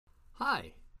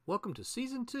Hi, welcome to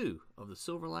Season 2 of the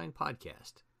Silverline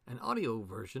Podcast, an audio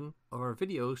version of our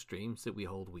video streams that we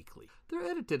hold weekly. They're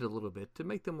edited a little bit to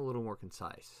make them a little more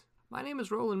concise. My name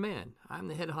is Roland Mann. I'm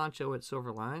the head honcho at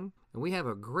Silverline, and we have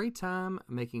a great time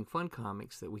making fun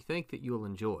comics that we think that you'll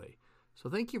enjoy. So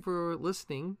thank you for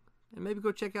listening, and maybe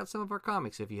go check out some of our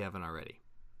comics if you haven't already.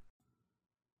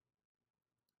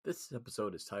 This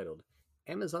episode is titled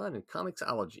Amazon and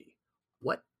Comixology.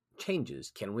 What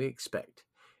changes can we expect?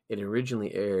 It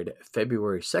originally aired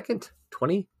February 2nd,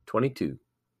 2022.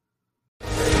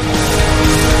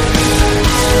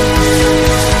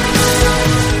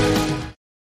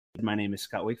 My name is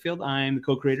Scott Wakefield. I'm the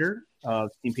co-creator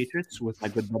of Team Patriots with my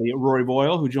good buddy Rory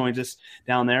Boyle, who joins us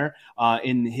down there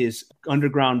in his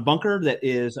underground bunker that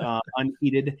is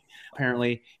unheated.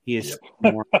 Apparently, he is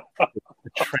more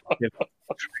attractive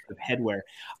headwear.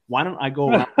 Why don't I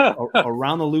go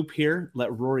around the loop here?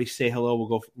 Let Rory say hello. We'll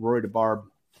go Rory to Barb,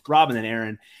 Rob, and then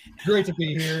Aaron. Great to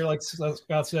be here. Like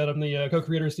Scott said, I'm the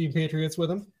co-creator of Team Patriots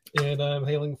with him, and I'm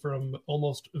hailing from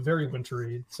almost very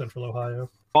wintry Central Ohio.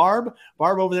 Barb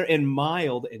over there in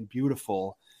mild and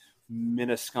beautiful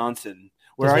Minnetonka.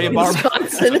 Where are you, Barb?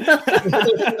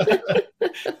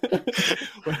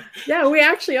 Yeah, we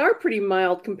actually are pretty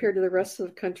mild compared to the rest of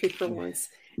the country for once.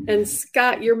 And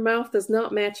Scott, your mouth does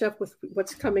not match up with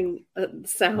what's coming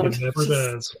sound. It never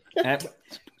does.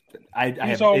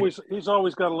 He's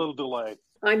always got a little delay.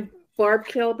 I'm Barb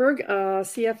Kelberg,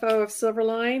 CFO of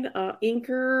Silverline,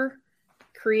 inker,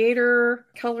 creator,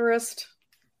 colorist,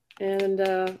 and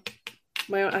I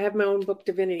have my own book,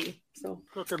 Divinity. So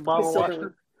cooking bottle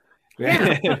washer.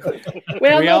 Yeah.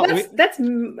 Well, that's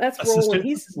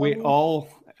Roland. We all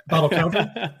bottle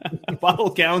counter.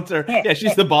 Bottle counter. Yeah,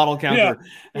 she's the bottle counter.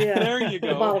 Yeah. There you go.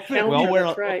 The bottle counter.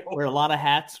 Well, right. wear a lot of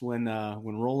hats when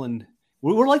Roland.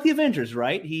 We're like the Avengers,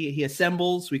 right? He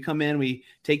assembles. We come in. We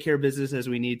take care of business as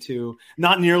we need to.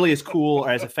 Not nearly as cool or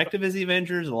as effective as the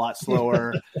Avengers. A lot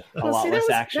slower.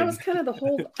 Less action. That was kind of the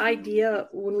whole idea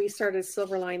when we started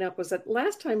Silverline Up. Was that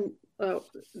last time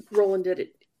Roland did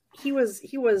it? He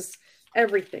was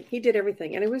everything. He did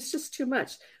everything, and it was just too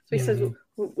much. So he said,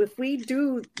 if we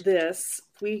do this,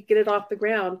 if we get it off the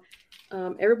ground,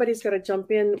 everybody's got to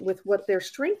jump in with what their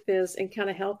strength is and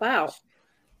kind of help out.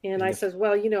 And I says,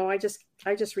 well, I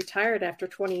just retired after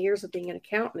 20 years of being an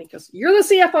accountant. He goes, you're the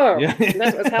CFO. Yeah. And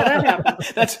that's how that happened.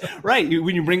 That's right.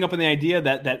 When you bring up the idea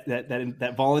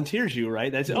that volunteers you,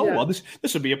 right? That's well, this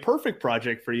would be a perfect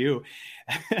project for you.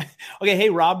 Okay,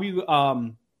 hey Rob, you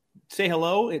say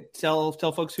hello and tell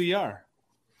folks who you are.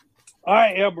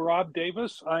 I am Rob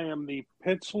Davis. I am the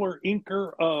penciler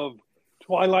inker of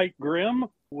Twilight Grim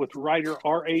with writer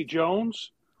R.A.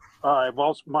 Jones.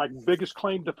 My biggest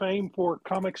claim to fame for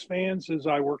comics fans is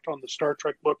I worked on the Star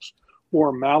Trek books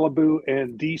for Malibu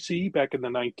and DC back in the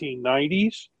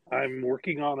 1990s. I'm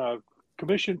working on a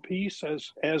commission piece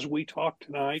as we talk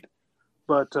tonight,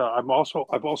 but I've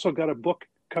also got a book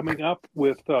coming up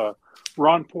with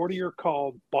Ron Fortier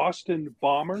called Boston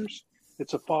Bombers.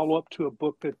 It's a follow-up to a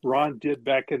book that Ron did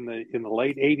back in the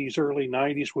late 80s, early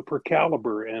 90s with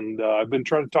Procalibur, and I've been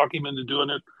trying to talk him into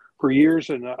doing it for years,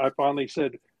 and I finally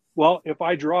said, well, if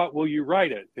I draw it, will you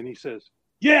write it? And he says,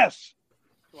 yes.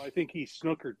 So I think he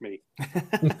snookered me.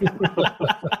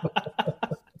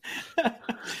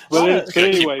 But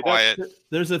anyway,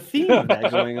 there's a theme of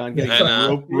that going on, getting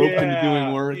roped into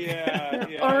doing work.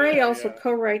 R.A. also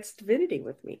co-writes Divinity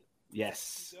with me.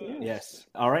 Yes.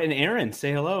 All right, and Aaron,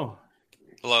 say hello.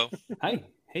 Hello. Hi.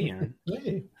 Hey, Aaron.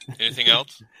 Hey. Anything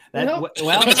else? Well,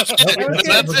 that's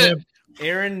it.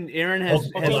 Aaron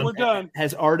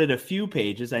has arted a few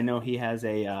pages. I know he has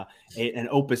an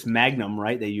opus magnum,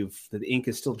 right? That the ink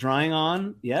is still drying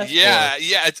on. Yes.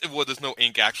 Yeah. There's no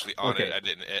ink actually on it. I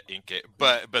didn't ink it,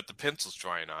 but the pencil's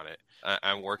drying on it.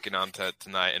 I'm working on that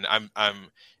tonight, and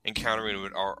I'm encountering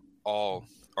what all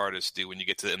artists do when you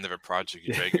get to the end of a project.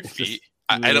 You drag your feet.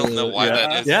 I don't know why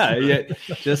that is. Yeah.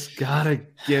 Just gotta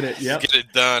get it. Yep. Get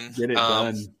it done. Get it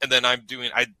done. And then I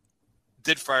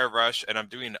did Fire Rush, and I'm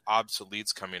doing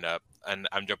Obsoletes coming up, and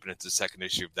I'm jumping into the second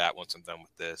issue of that once I'm done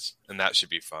with this, and that should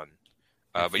be fun.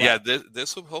 But yeah,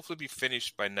 this will hopefully be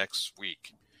finished by next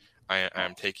week.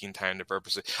 I'm taking time to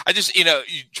purposely. I just, you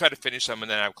try to finish them, and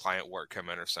then I have client work come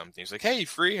in or something. He's like, hey, you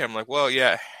free? I'm like, well,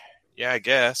 yeah, I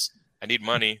guess. I need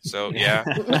money, so yeah.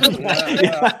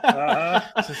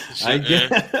 I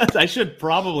guess I should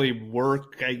probably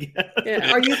work. I guess.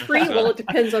 Yeah. Are you free? Well, it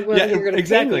depends on whether you're going to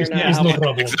pay me or not. Yeah, no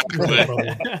problem.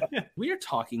 Exactly. We are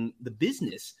talking the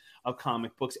business of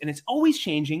comic books, and it's always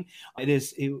changing. It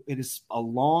is a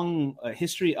long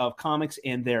history of comics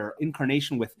and their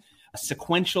incarnation with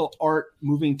sequential art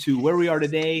moving to where we are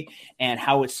today, and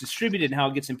how it's distributed and how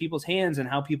it gets in people's hands and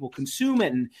how people consume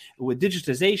it, and with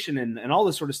digitization and all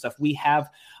this sort of stuff, we have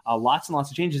lots and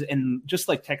lots of changes. And just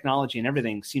like technology and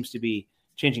everything seems to be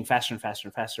changing faster and faster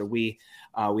and faster, we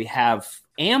have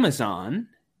Amazon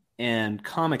and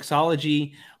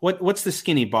Comixology. What's the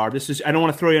skinny, Barb? I don't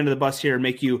want to throw you under the bus here and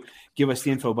make you give us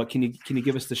the info, but can you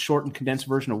give us the short and condensed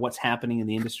version of what's happening in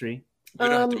the industry? We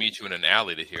don't have to meet you in an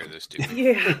alley to hear this, too.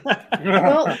 Yeah.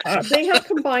 Well, they have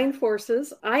combined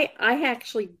forces. I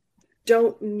actually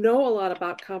don't know a lot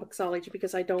about Comixology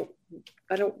because I don't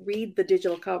read the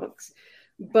digital comics,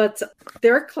 but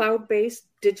they're a cloud-based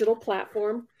digital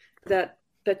platform that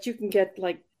you can get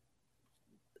like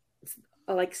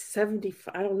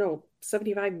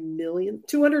 75 million,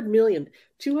 200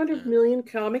 million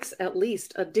comics, at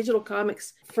least digital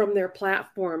comics from their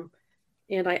platform.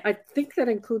 And I think that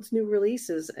includes new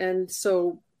releases. And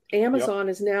so Amazon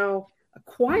has now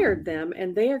acquired them,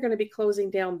 and they are going to be closing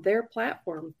down their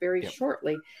platform very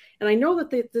shortly. And I know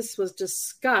that this was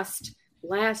discussed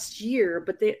last year,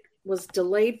 but it was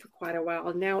delayed for quite a while.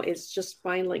 And now it's just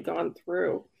finally gone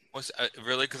through.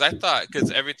 Really? Because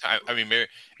every time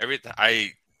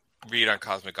I read on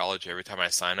Cosmicology, every time I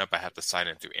sign up, I have to sign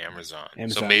in through Amazon.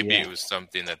 So maybe it was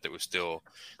something that was still,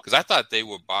 because I thought they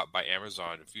were bought by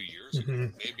Amazon a few years ago.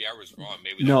 Maybe I was wrong.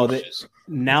 Maybe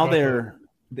now they're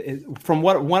from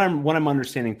what I'm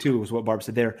understanding too is what Barb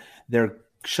said. They're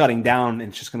shutting down, and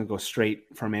it's just going to go straight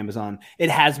from Amazon. It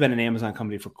has been an Amazon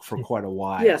company for quite a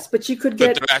while. Yes, but you could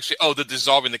get... But they're actually, they're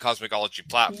dissolving the Cosmicology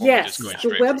platform. Yes,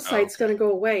 the website's going to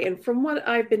go away. And from what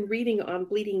I've been reading on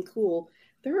Bleeding Cool,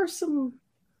 there are some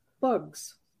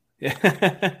bugs.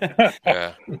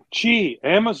 Yeah. Gee,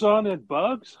 Amazon and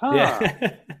bugs? Huh.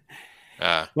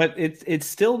 Yeah. But it's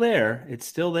still there. It's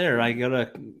still there. I go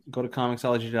to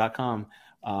Comixology.com.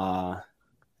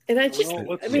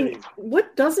 And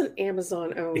what doesn't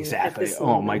Amazon own? Exactly.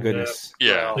 Oh my goodness.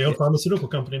 Yeah. They own a pharmaceutical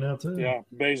company now too. Yeah,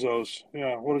 Bezos.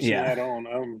 Yeah. What does that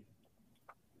own?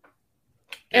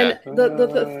 And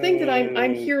the thing that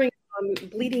I'm hearing on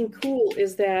Bleeding Cool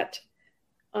is that,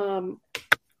 all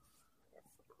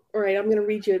right, I'm going to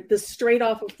read you this straight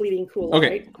off of Bleeding Cool. Okay.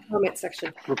 Right? Comment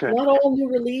section. Okay. Not all new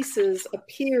releases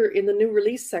appear in the new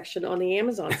release section on the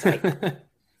Amazon site.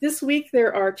 This week,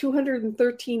 there are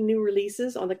 213 new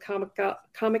releases on the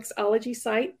Comixology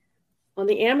site. On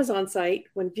the Amazon site,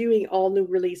 when viewing all new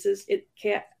releases, it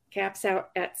caps out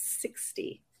at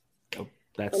 60. Oh,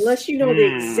 unless you know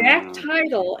the exact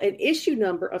title and issue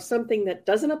number of something that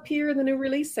doesn't appear in the new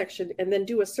release section and then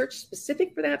do a search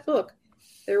specific for that book,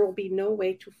 there will be no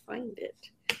way to find it.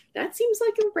 That seems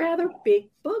like a rather big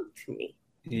bug to me.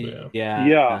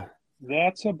 Yeah.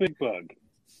 That's a big bug.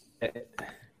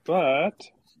 But...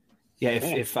 yeah,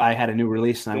 if I had a new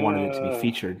release and I wanted it to be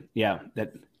featured,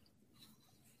 that.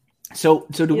 So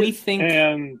do we think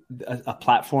a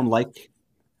platform like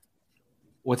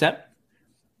what's that?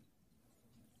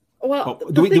 Well,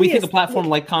 do we think a platform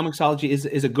like Comixology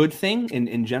is a good thing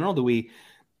in general? Do we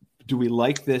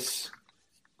like this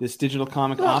digital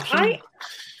comic option?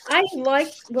 I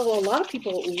like. Well, a lot of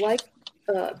people like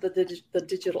the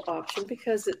digital option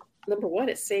because number one,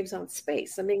 it saves on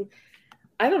space. I mean.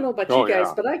 I don't know about you guys,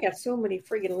 but I got so many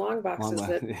friggin' long boxes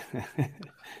that, and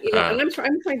I'm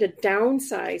trying to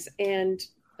downsize. And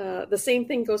the same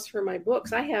thing goes for my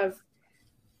books. I have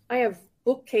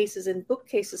bookcases and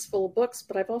bookcases full of books,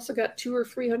 but I've also got 200 or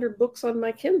 300 books on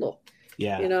my Kindle.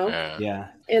 Yeah. Yeah.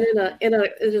 And in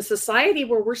a society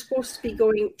where we're supposed to be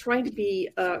trying to be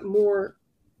more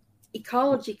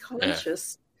ecology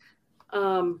conscious,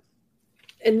 and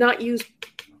not use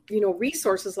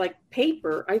resources like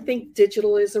paper, I think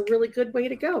digital is a really good way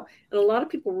to go. And a lot of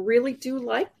people really do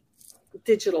like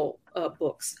digital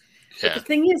books. Yeah. But the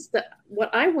thing is that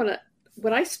what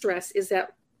I stress is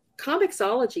that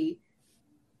Comixology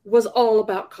was all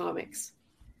about comics.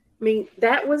 I mean,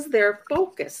 that was their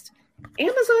focus.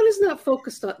 Amazon is not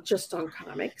focused just on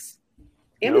comics.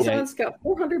 Amazon's got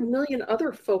 400 million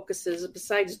other focuses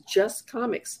besides just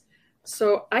comics.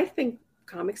 So I think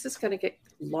comics is going to get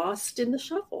lost in the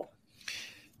shuffle.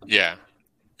 Yeah.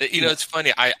 It's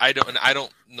funny. I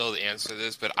don't know the answer to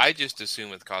this, but I just assume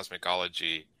with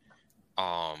Cosmicology,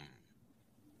 like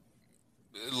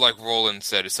Roland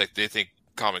said, it's like they think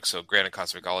comics so great in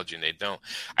Cosmicology and they don't.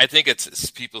 I think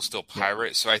it's people still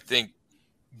pirate. So I think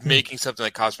making something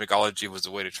like Cosmicology was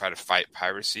a way to try to fight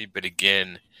piracy. But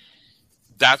again,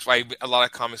 that's why a lot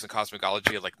of comics in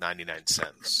Cosmicology are like 99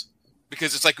 cents.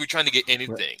 Because it's like we're trying to get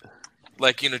anything.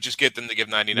 Like, just get them to give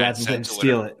 99 cents or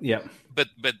steal it. Yeah. But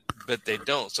they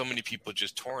don't. So many people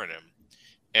just torrent them.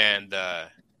 And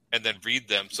and then read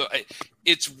them. So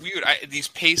it's weird. These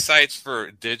pay sites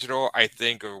for digital, I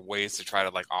think, are ways to try to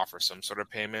like offer some sort of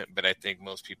payment, but I think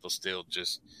most people still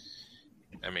just,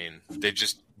 they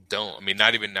just don't.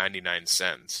 Not even 99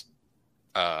 cents.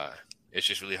 It's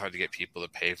just really hard to get people to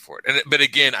pay for it. But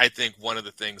again, I think one of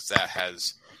the things that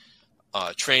has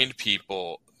trained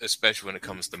people, especially when it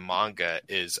comes to manga,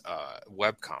 is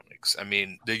webcomics.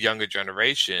 The younger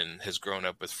generation has grown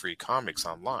up with free comics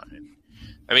online.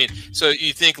 So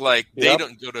you think like they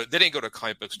didn't go to a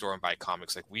comic book store and buy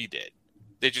comics like we did.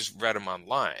 They just read them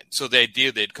online. So the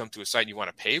idea they'd come to a site and you want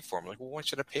to pay for them, like, well, why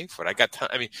should I pay for it? I got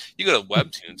you go to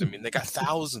Webtoons. They got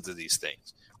thousands of these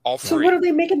things, all free. So what are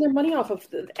they making their money off of?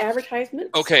 The advertisement?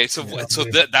 Okay, so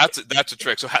that's a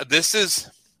trick. So this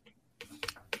is,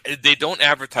 they don't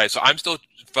advertise. So I'm still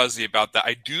fuzzy about that.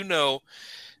 I do know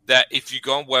that if you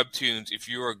go on Webtoons, if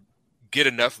you get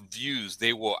enough views,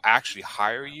 they will actually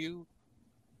hire you.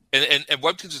 And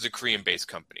Webtoons is a Korean-based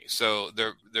company, so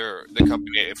the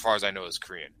company, as far as I know, is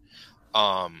Korean.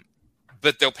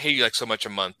 But they'll pay you like so much a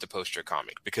month to post your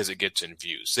comic because it gets in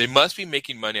views. They must be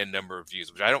making money on number of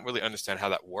views, which I don't really understand how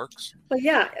that works. But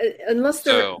yeah, unless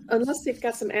they've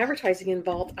got some advertising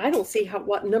involved, I don't see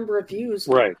what number of views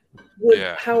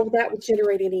how that would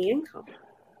generate any income.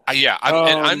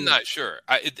 I'm not sure.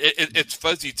 It's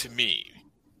fuzzy to me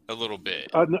a little bit.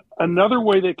 Another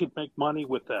way they could make money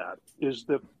with that is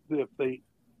that if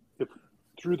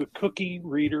through the cookie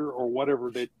reader or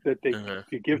whatever that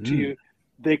they give to you,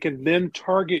 they can then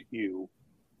target you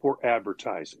for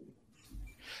advertising.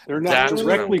 They're not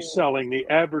directly selling the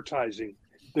advertising;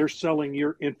 they're selling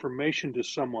your information to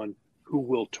someone who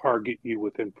will target you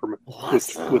with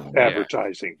with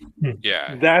advertising.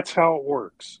 Yeah, that's how it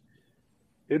works.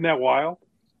 Isn't that wild?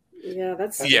 Yeah,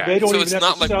 that's They don't so even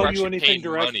have to sell you anything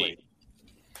directly. Money.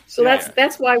 So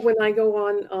that's why when I go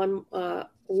on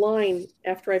line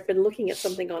after I've been looking at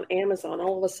something on Amazon,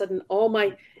 all of a sudden all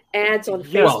my ads on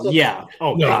Facebook. Well, yeah.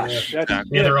 Oh gosh.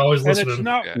 They're always and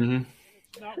listening.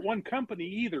 It's not one company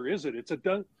either, is it? It's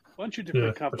a bunch of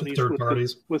different companies third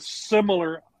parties with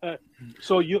similar.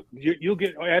 So you'll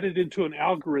get added into an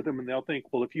algorithm, and they'll think,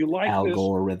 well, if you like this,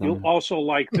 you'll also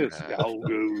like this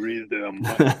algorithm.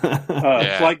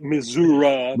 It's like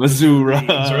Missouri.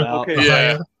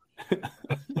 Okay.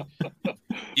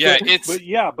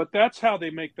 But that's how they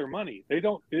make their money. They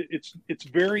don't. It's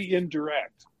very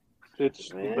indirect.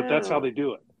 But that's how they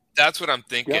do it. That's what I'm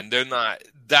thinking. Yep. They're not.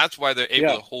 That's why they're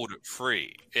able to hold it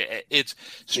free. It's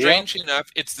strange enough.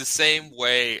 It's the same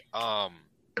way.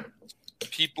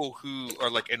 People who are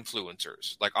like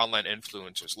influencers, like online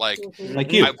influencers, like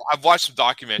you. I've watched some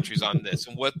documentaries on this,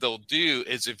 and what they'll do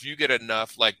is if you get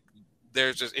enough, like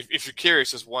there's just if you're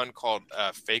curious, there's one called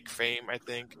Fake Fame, I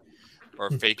think, or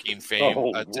Faking Fame. Oh,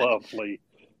 lovely.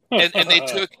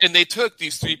 and they took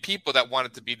these three people that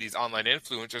wanted to be these online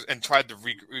influencers and tried to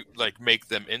make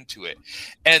them into it.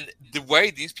 And the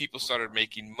way these people started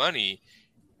making money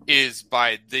is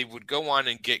they would go on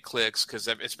and get clicks, because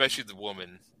especially the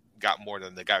woman got more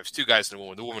than the guy. It was two guys and a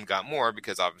woman. The woman got more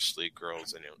because obviously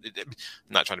girls, and I'm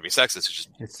not trying to be sexist. It's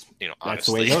just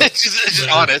honestly, it's just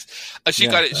honest. She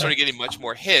started getting much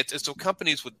more hits, and so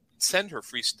companies would send her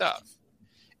free stuff.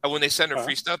 And when they send her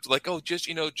free stuff, they're like, oh, just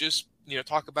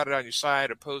talk about it on your site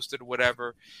or post it or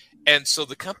whatever. And so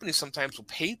the companies sometimes will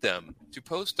pay them to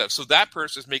post stuff. So that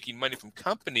person is making money from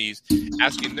companies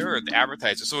asking the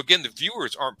advertisers. So again, the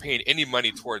viewers aren't paying any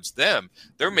money towards them.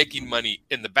 They're making money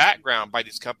in the background by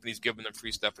these companies giving them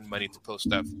free stuff and money to post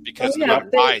stuff because they have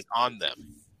eyes on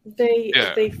them. They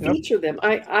feature them.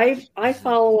 I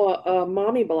follow a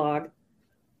mommy blog,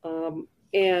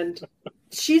 and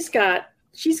she's got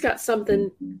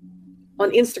something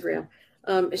on Instagram.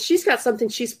 She's got something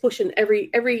she's pushing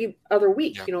every other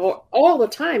week, all the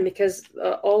time, because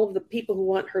all of the people who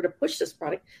want her to push this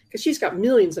product, because she's got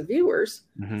millions of viewers,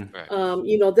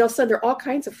 they'll send her all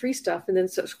kinds of free stuff. And then,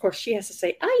 so of course, she has to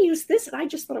say, I use this and I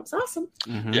just thought it was awesome.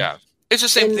 Mm-hmm. Yeah. It's the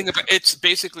same thing. It's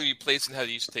basically replacing how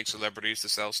they used to take celebrities to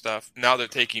sell stuff. Now they're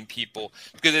taking people,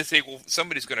 because they think, well,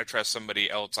 somebody's going to trust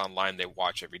somebody else online they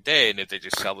watch every day. And if they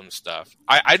just sell them stuff,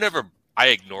 I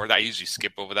ignore that. I usually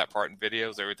skip over that part in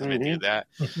videos every time I do that.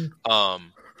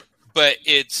 But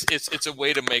it's a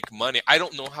way to make money. I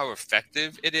don't know how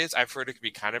effective it is. I've heard it can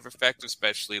be kind of effective,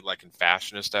 especially like in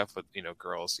fashion and stuff. With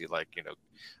girls see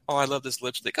oh, I love this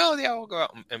lipstick. Oh yeah, I'll go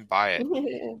out and buy it.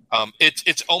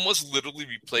 It's almost literally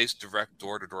replaced direct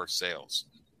door-to-door sales.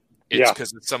 It's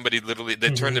because somebody literally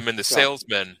they turn them into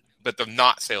salesmen, but they're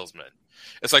not salesmen.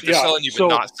 It's like they're selling you but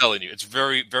not selling you. It's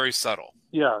very, very subtle.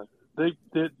 Yeah.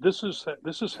 This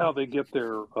is how they get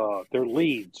their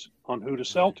leads on who to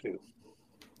sell to.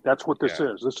 That's what this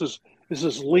is. This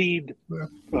is lead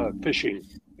fishing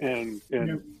and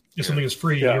If something is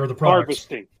free, yeah, you're the product.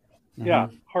 harvesting. Yeah,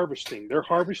 harvesting. They're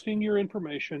harvesting your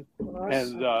information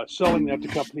and selling that to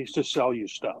companies to sell you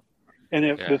stuff. And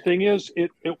if the thing is,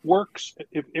 it works.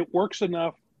 If it works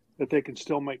enough that they can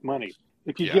still make money.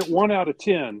 If you get 1 out of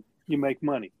 10, you make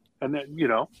money, and then you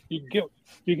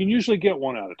can usually get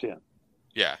 1 out of 10.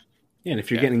 Yeah. Yeah, and if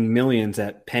you're getting millions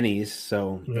at pennies,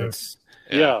 so that's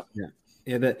Yeah.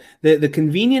 The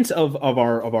convenience of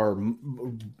our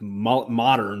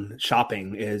modern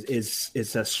shopping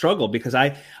is a struggle, because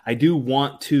I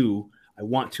want to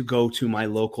go to my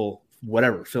local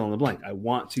whatever, fill in the blank. I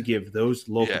want to give those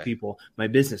local people my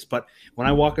business, but when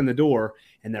I walk in the door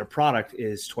and their product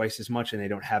is twice as much and they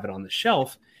don't have it on the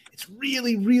shelf, it's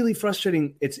really, really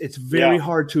frustrating. It's very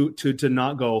hard to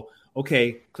not go,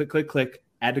 okay, click,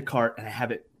 add to cart, and I have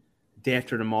it day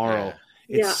after tomorrow.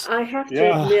 I have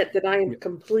to admit that I am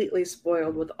completely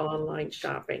spoiled with online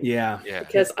shopping. Yeah.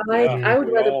 Because I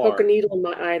would rather poke a needle in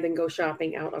my eye than go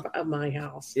shopping out of my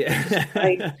house.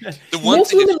 Yeah.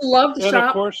 Most women love to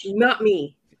shop, not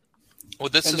me. Well,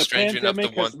 this is strange enough. The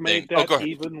one thing. Oh, go ahead.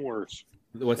 Even worse.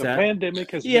 What's the that?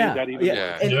 Pandemic has made that even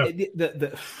worse.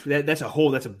 And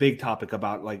that's a big topic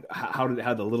about like how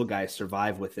the little guys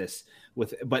survive with this.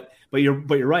 But you're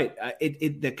right.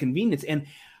 The convenience. And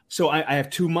so I have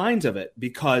two minds of it,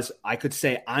 because I could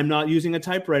say I'm not using a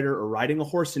typewriter or riding a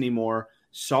horse anymore.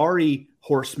 Sorry,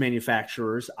 horse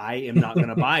manufacturers, I am not going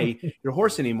to buy your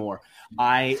horse anymore.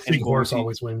 Horse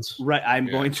always wins. Right, I'm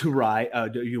going to ride.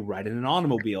 You ride in an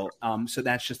automobile. So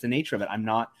that's just the nature of it. I'm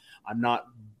not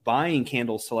buying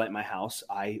candles to light my house.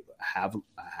 I have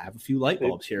a few light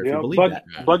bulbs here. If you believe that,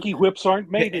 buggy whips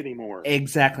aren't made anymore.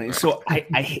 Exactly. And so I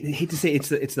hate to say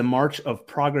it's the march of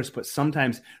progress, but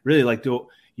sometimes really like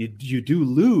you do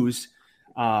lose.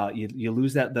 You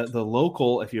lose that the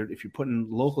local if you're putting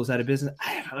locals out of business.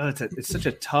 It's such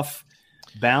a tough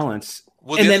balance.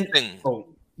 Well,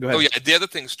 Go ahead. Oh yeah, the other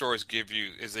thing stores give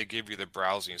you is they give you the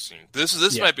browsing scene. This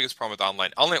is my biggest problem with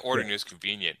online. Online ordering is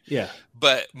convenient. Yeah.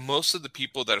 But most of the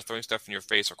people that are throwing stuff in your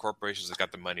face are corporations that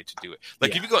got the money to do it.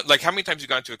 Like if you go, like how many times you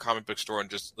gone to a comic book store and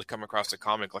just come across a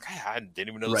comic like, hey, I didn't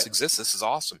even know this exists. This is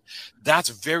awesome. That's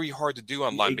very hard to do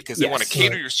online because they want to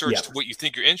cater your search to what you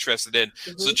think you're interested in.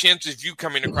 Mm-hmm. So the chances of you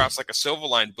coming across like a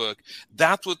Silverline book,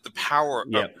 that's what the power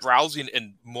of browsing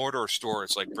in mortar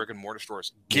stores, like brick and mortar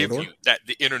stores, give you, that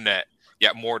the internet.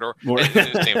 Yeah, Mordor.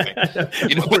 Same thing.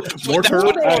 You know,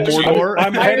 Mordor.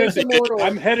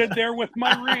 I'm headed there with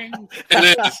my ring.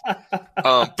 It is.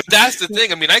 But that's the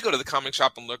thing. I mean, I go to the comic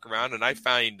shop and look around, and I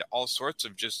find all sorts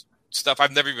of just stuff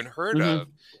I've never even heard of.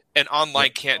 And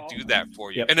online can't do that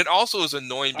for you. And it also is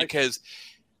annoying because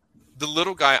the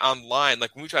little guy online,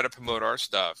 like when we try to promote our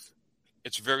stuff,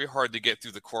 it's very hard to get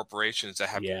through the corporations that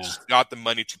have just got the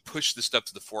money to push the stuff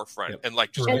to the forefront and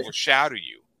like just overshadow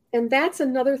you. And that's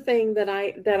another thing that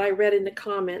I read in the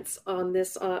comments on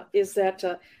this is that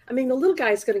I mean the little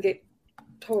guy's going to get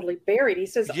totally buried. He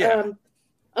says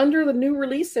under the new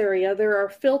release area there are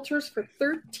filters for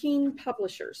 13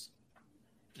 publishers.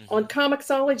 Mm-hmm. On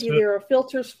Comixology there are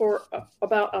filters for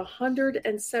about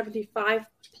 175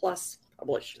 plus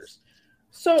publishers.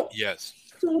 So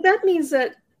so that means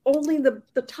that only the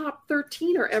top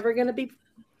 13 are ever going to be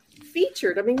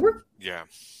featured. I mean the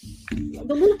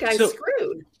little guy's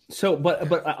screwed. So,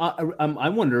 but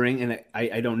I'm wondering, and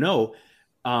I don't know,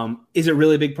 is it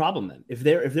really a big problem then? If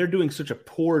they're doing such a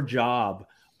poor job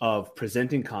of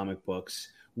presenting comic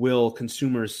books, will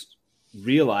consumers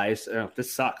realize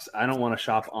this sucks? I don't want to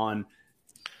shop on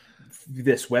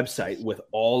this website with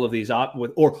all of these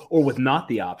or with not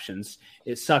the options.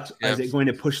 It sucks. Yeah. Is it going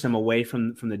to push them away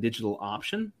from the digital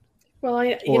option? Well,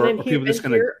 here's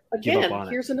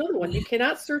another one. You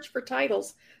cannot search for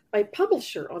titles by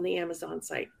publisher on the Amazon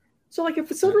site. So, like if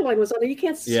the Silverline was on there, you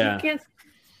can't.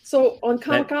 So on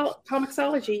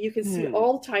Comixology, you can see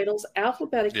all titles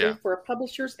alphabetically for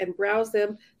publishers and browse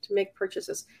them to make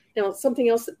purchases. Now, something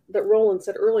else that Roland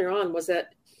said earlier on was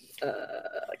that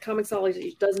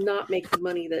Comixology does not make the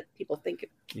money that people think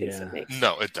it makes.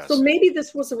 No, it does. So maybe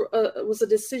this was a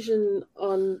decision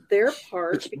on their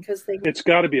part because it's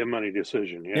got to be a money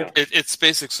decision. Yeah, it's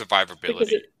basic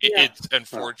survivability. It's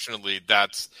unfortunately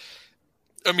that's.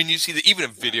 I mean, you see that even in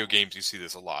video games, you see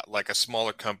this a lot. Like a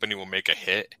smaller company will make a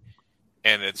hit,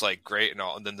 and it's like great and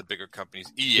all, and then the bigger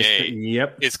companies, EA,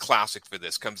 is classic for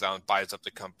this. Comes out and buys up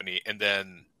the company, and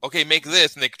then make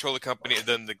this, and they control the company, and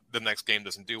then the next game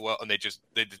doesn't do well, and they just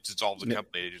dissolve the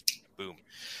company. They just boom.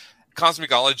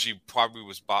 Cosmicology probably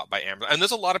was bought by Amazon, and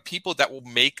there's a lot of people that will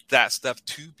make that stuff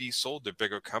to be sold to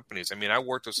bigger companies. I mean, I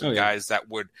worked with some guys that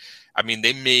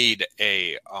they made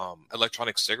a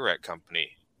electronic cigarette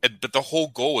company, but the whole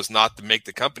goal was not to make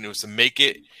the company; it was to make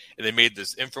it. And they made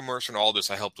this infomercial, all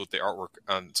this. I helped with the artwork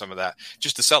on some of that,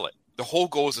 just to sell it. The whole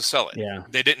goal is to sell it. Yeah.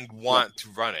 They didn't want to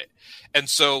run it, and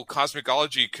so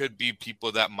Cosmicology could be people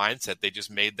with that mindset. They just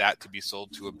made that to be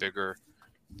sold to a bigger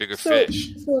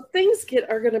fish. So things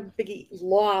are going to be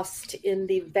lost in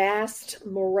the vast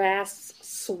morass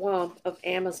swamp of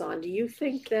Amazon. Do you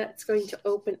think that's going to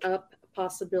open up a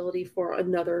possibility for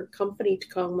another company to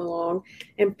come along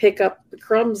and pick up the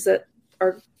crumbs that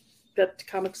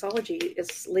Comixology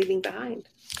is leaving behind?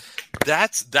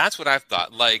 That's what I've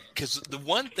thought. Like, because the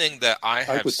one thing that I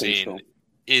have seen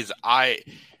is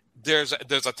there's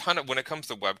a ton of, when it comes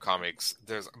to webcomics,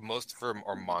 most of them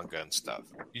are manga and stuff.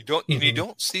 You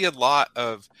don't see a lot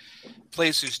of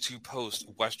places to post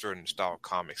Western style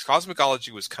comics.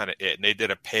 Cosmicology was kind of it, and they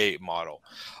did a pay model.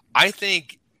 I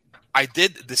think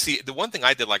the one thing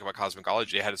I did like about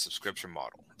Cosmicology, they had a subscription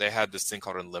model. They had this thing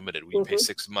called Unlimited, where you pay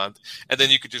 6 months, and then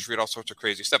you could just read all sorts of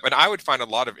crazy stuff. And I would find a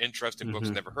lot of interesting books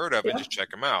I never heard of and just check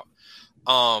them out.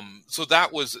 So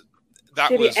that was.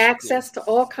 Give you access to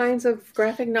all kinds of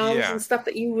graphic novels and stuff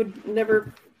that you would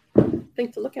never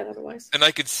think to look at otherwise. And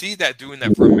I could see that doing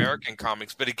that for American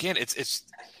comics, but again, it's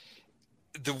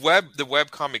the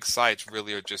web comic sites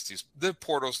really are just the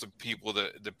portals to people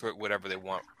that put whatever they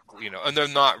want, and they're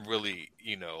not really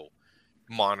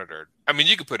monitored. I mean,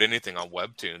 you could put anything on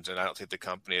Webtoons, and I don't think the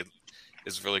company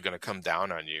is really going to come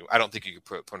down on you. I don't think you could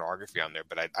put pornography on there,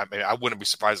 but I wouldn't be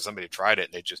surprised if somebody tried it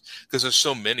and they just, because there's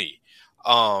so many.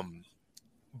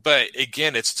 But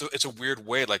again, it's a weird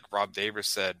way, like Rob Davis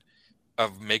said,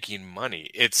 of making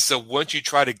money. It's so once you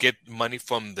try to get money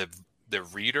from the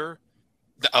reader,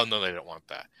 oh no, they don't want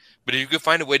that. But if you could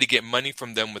find a way to get money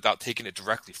from them without taking it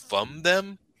directly from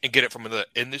them and get it from another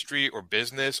industry or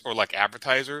business or like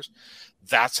advertisers,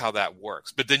 that's how that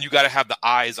works. But then you got to have the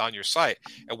eyes on your site,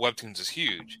 and Webtoons is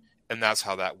huge, and that's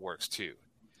how that works too.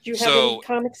 Do you have any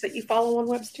comics that you follow on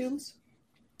Webtoons?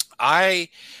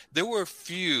 There were a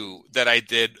few that I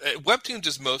did. Webtoons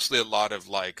is mostly a lot of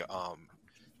like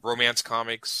romance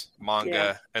comics,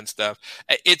 manga, and stuff.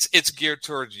 It's geared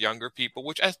towards younger people,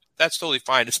 which that's totally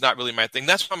fine. It's not really my thing.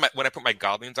 That's why when I put my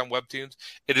Godlings on Webtoons,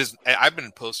 it is. I've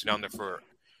been posting on there for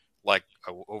like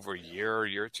over a year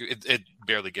or two. It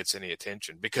barely gets any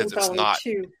attention because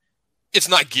it's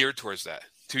not geared towards that.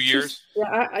 2 years.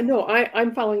 I know.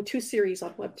 I'm following 2 series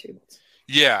on Webtoons.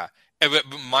 Yeah. But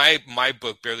my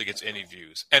book barely gets any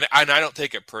views, and I don't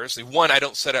take it personally. One, I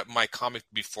don't set up my comic to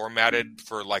be formatted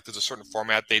for there's a certain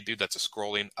format they do that's a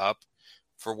scrolling up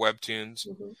for Webtoons,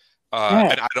 and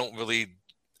I don't really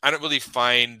want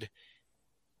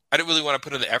to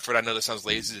put in the effort. I know that sounds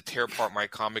lazy to tear apart my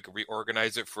comic and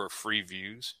reorganize it for free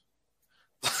views.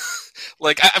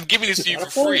 Like I'm giving this to you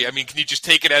for free. I mean, can you just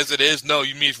take it as it is? No,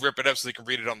 you need to rip it up so they can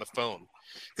read it on the phone.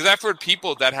 Because I've heard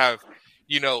people that have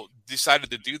decided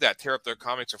to do that, tear up their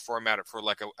comics or format it for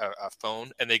like a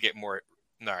phone, and they get more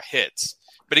hits.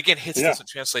 But again, hits doesn't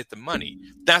translate to money.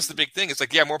 That's the big thing. It's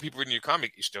like, more people reading your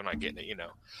comic, you're still not getting it,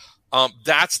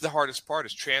 That's the hardest part,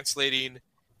 is translating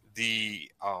the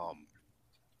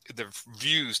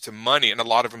views to money, and a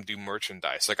lot of them do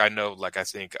merchandise. Like I know, I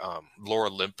think Lore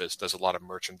Olympus does a lot of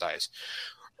merchandise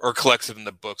or collects it in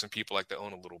the books, and people like to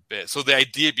own a little bit. So the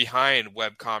idea behind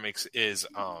webcomics is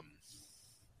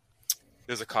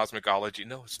there's a Cosmicology.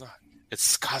 No, it's not.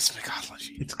 It's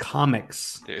Cosmicology. It's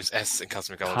comics. There's S in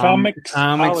Cosmicology.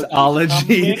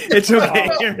 Comixology. It's okay.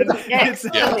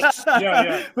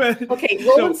 Okay,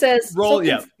 Roland says.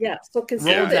 So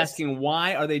consider Roland's this. asking,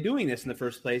 why are they doing this in the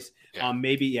first place?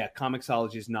 Maybe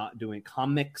Comixology is not doing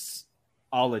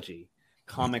Comixology.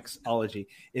 Comixology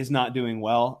is not doing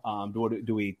well.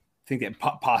 Do we think that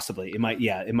possibly it might be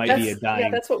a dying? Yeah,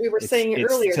 that's what we were saying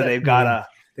earlier. So they've got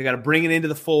to bring it into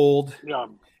the fold.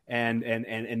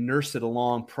 And nurse it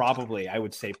along, probably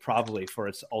for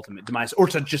its ultimate demise, or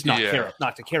to just not care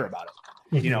about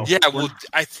it.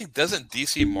 I think, doesn't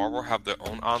DC and Marvel have their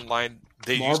own online?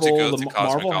 They used to go to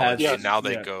Cosmicology, and now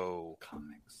they go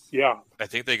comics. Yeah, I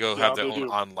think they go have their own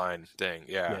online thing.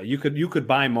 Yeah, you could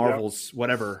buy Marvel's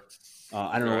whatever.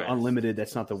 I don't know, Unlimited.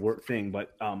 That's not the word thing,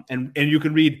 but and you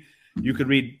could read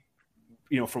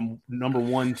from number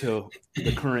 1 to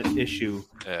the current issue.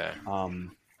 Yeah.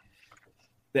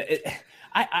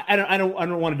 I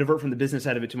don't want to divert from the business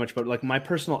side of it too much, but like my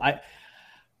personal,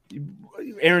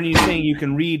 Aaron, you saying you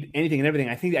can read anything and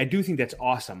everything. I do think that's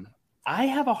awesome. I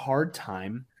have a hard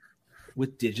time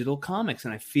with digital comics,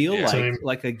 and I feel Same.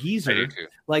 like a I geezer. do too.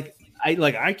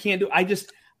 I can't do.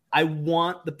 I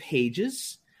want the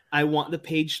pages. I want the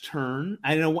page turn.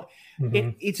 I don't want.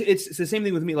 Mhm. It's the same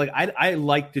thing with me. Like I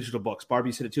like digital books.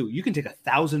 Barbie said it too. You can take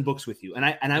 1,000 books with you, and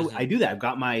I do that. I've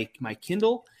got my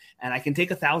Kindle, and I can take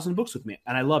 1,000 books with me,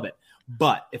 and I love it.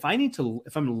 But if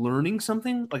I'm learning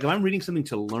something, like if I'm reading something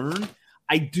to learn,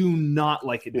 I do not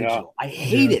like it digital. I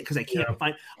hate it because I can't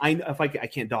find. I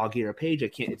can't dog ear a page. I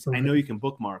can't. I know you can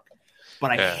bookmark,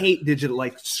 but I hate digital,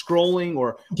 like scrolling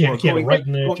or Can't write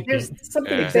in it. There's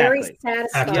something Yeah. very Exactly.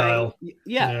 satisfying. Tactile.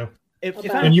 yeah. If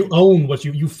About- And you own what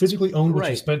you physically own what you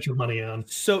Right. spent your money on.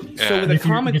 so Yeah. with a If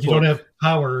you, comic if you book, don't have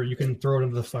power, you can throw it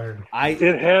into the fire.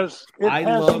 It has I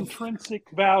love- intrinsic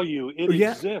value. It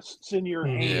Yeah. exists in your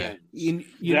Yeah. hands. you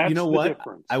That's know the what?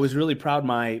 difference. I was really proud.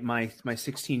 My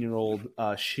 16-year-old,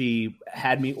 she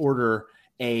had me order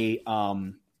a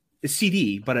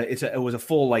CD, but it was a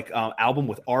full album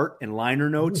with art and liner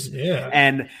notes. Yeah.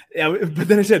 And but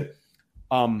then I said,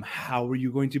 how are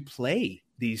you going to play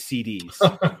these CDs?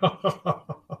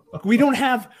 we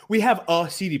have a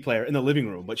CD player in the living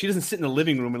room, but she doesn't sit in the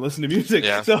living room and listen to music.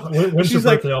 Yeah. So When's her she's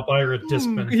like, birthday? I'll buy her a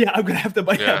Discman. yeah, I'm gonna have to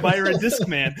buy Yeah. her a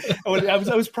Discman.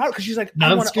 I was proud because she's like,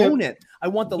 I want to Non-skip. own it. I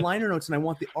want the liner notes and I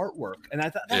want the artwork. And I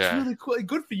thought that's Yeah. really cool.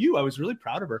 Good for you. I was really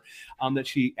proud of her that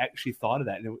she actually thought of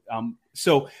that. And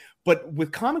but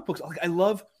with comic books, like I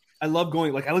love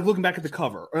going, like I like looking back at the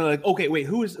cover, or like, okay, wait,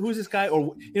 who is this guy?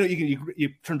 Or you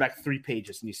turn back 3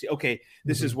 pages and you see, okay,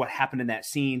 this is what happened in that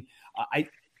scene.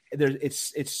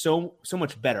 It's so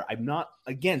much better. I'm not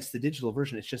against the digital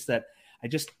version. It's just that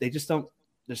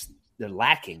they're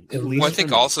lacking. At least Well, I for think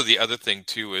me. also the other thing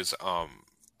too is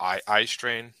eye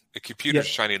strain. The computer's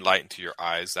Yep. shining light into your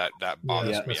eyes. That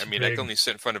bothers Yeah, me. that's I mean, I big. can only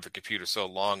sit in front of a computer so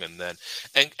long, and then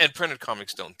and printed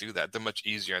comics don't do that. They're much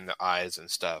easier on the eyes and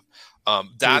stuff.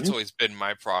 That's always been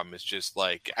my problem. It's just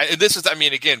like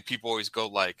again, people always go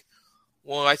like,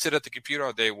 "Well, I sit at the computer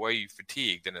all day. Why are you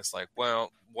fatigued?" And it's like,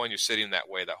 well, one, you're sitting that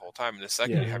way that whole time, and the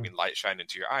second, Yeah. you're having light shine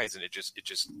into your eyes, and it just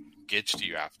gets to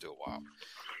you after a while.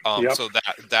 Yep. So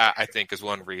that I think is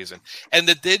one reason. And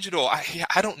the digital,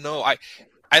 I don't know. I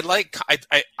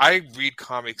read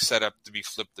comics set up to be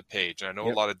flip the page, and I know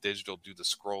a lot of digital do the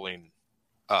scrolling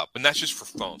up, and that's just for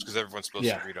phones because everyone's supposed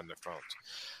to read on their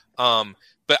phones.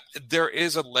 But there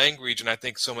is a language, and I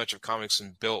think so much of comics is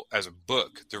built as a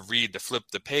book to read, to flip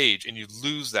the page, and you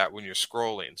lose that when you're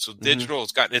scrolling. So digital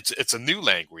has gotten it's a new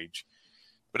language,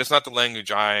 but it's not the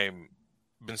language I've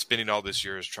been spending all this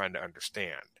years trying to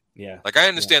understand. Yeah. Like I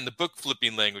understand the book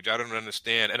flipping language. I don't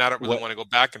understand, and I don't really want to go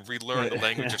back and relearn the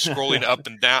language of scrolling up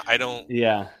and down. I don't.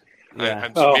 Yeah. Maybe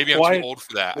I'm too old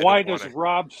for that. Why does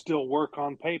Rob still work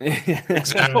on paper?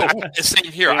 Exactly.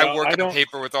 Same here. Yeah, I work I on don't-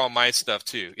 paper with all my stuff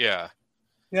too. Yeah.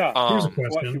 Yeah. Here's a Um,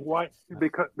 question. Why?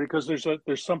 Because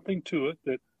there's something to it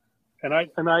that, and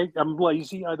I'm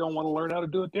lazy. I don't want to learn how to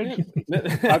do it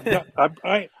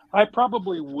digitally. I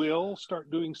probably will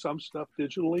start doing some stuff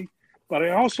digitally, but I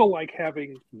also like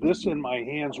having this in my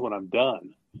hands when I'm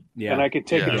done, Yeah. and I can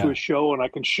take it Yeah. to a show and I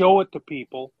can show it to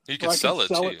people. You or can I sell it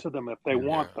too. to them if they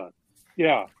want that.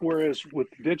 Yeah. Whereas with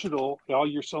digital, all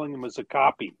you're selling them as a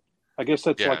copy. I guess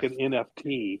that's Yeah. like an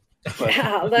NFT. But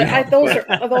Yeah,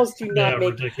 those do not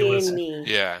make ridiculous. any.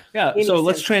 Yeah. Yeah, Any so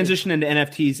let's sense. transition into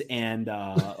NFTs and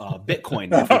Bitcoin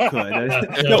if we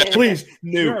could. No, please,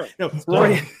 Sure. no.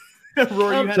 Rory,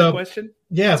 Rory, you had a So- question?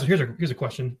 Yeah, so here's a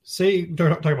question. Say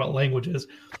talking about languages.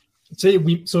 Say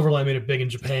Silverline made it big in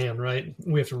Japan, right?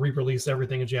 We have to re-release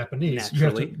everything in Japanese.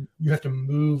 Naturally. You have to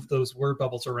move those word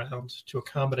bubbles around to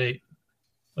accommodate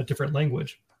a different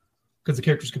language because the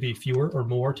characters could be fewer or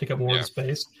more, take up more of the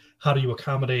space. How do you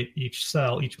accommodate each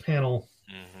cell, each panel?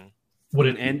 Mm-hmm. Would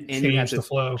it And change you have to the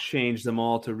flow change them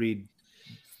all to read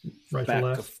right to back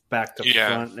left? back to Yeah.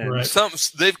 front. And, Right. Some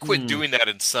they've quit Hmm. doing that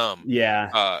in some.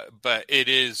 Yeah, But it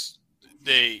is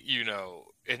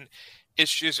and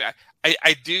it's just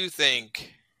I do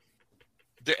think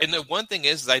and the one thing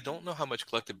is I don't know how much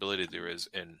collectability there is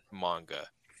in manga.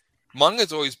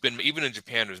 Manga's always been, even in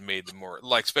Japan, was made more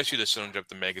like, especially the Shonen Jump,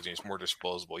 the magazines, more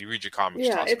disposable. You read your comics,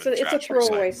 Yeah, toss it's them in the a trash,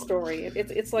 throwaway recycle. story.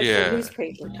 It's like Yeah. a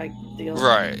newspaper type deal.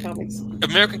 Right. Comics.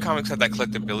 American comics have that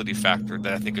collectability factor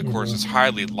that I think, of course, is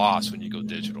highly lost when you go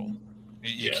digital.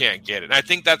 You can't get it. And I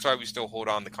think that's why we still hold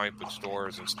on to comic book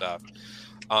stores and stuff.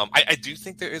 I do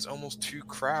think there is almost two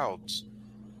crowds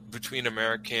between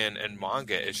American and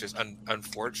manga. It's just,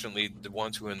 unfortunately, the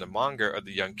ones who are in the manga are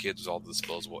the young kids with all the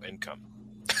disposable income.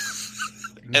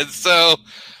 And so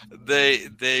they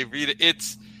read it.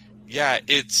 It's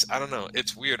I don't know.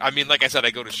 It's weird. I mean, like I said,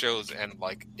 I go to shows and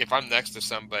like if I'm next to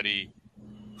somebody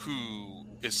who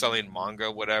is selling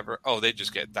manga, whatever, they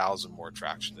just get 1,000 more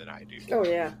traction than I do. Oh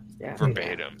yeah.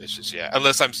 Verbatim. It's just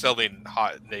unless I'm selling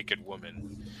hot naked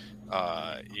women,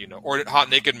 or hot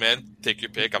naked men. Take your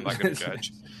pick. I'm not going to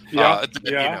judge.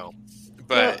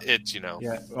 But it's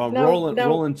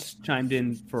Roland's chimed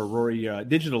in for Rory.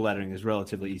 Digital lettering is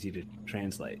relatively easy to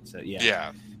translate. So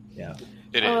yeah,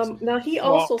 it is. Now he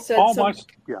also said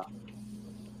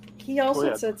He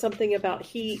also said something about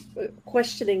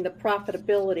questioning the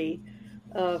profitability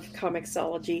of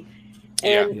Comixology.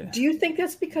 And do you think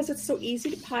that's because it's so easy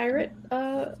to pirate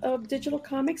digital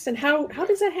comics? And how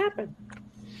does that happen?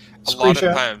 A lot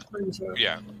of times,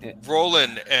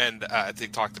 Roland and I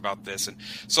think talked about this, and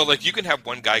so like you can have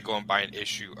one guy go and buy an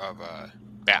issue of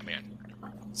Batman,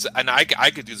 and I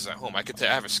could do this at home. I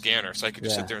have a scanner, so I could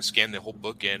just sit there and scan the whole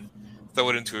book in, throw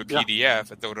it into a PDF,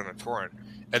 and throw it on a torrent,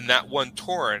 and that one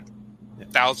torrent,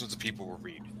 thousands of people will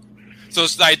read. So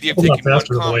it's the idea of taking one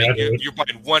comic, you're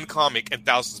buying one comic, and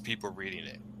thousands of people are reading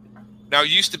it. Now, it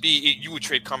used to be you would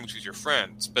trade comics with your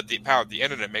friends, but the power of the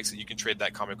internet makes it you can trade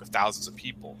that comic with thousands of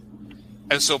people.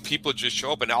 And so people just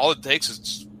show up, and all it takes is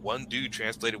just one dude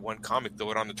translated one comic,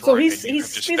 throw it on the torrent, and you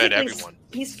just fed everyone.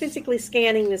 He's physically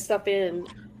scanning this stuff in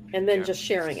and then just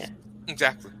sharing it.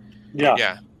 Exactly.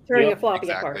 Yeah. Turning a floppy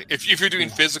apart. If you're doing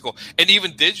physical, and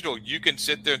even digital, you can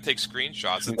sit there and take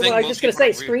screenshots. I was just going to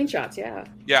say screenshots,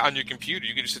 Yeah, on your computer,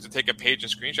 you can just sit there, take a page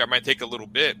and screenshot. It might take a little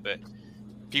bit, but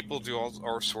people do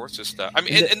all sorts of stuff. I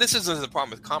mean, and this isn't the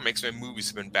problem with comics. I mean, movies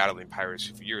have been battling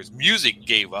piracy for years. Music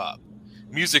gave up.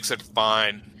 Music said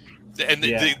fine, and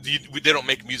they don't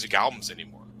make music albums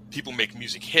anymore. People make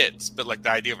music hits, but like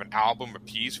the idea of an album, a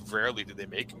piece, rarely do they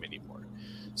make them anymore.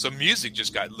 So music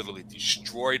just got literally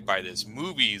destroyed by this.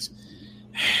 Movies,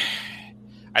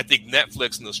 I think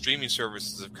Netflix and those streaming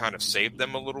services have kind of saved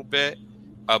them a little bit,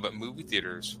 but movie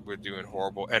theaters were doing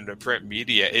horrible, and the print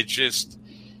media, it just...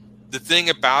 The thing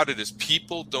about it is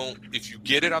people don't, if you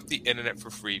get it off the internet for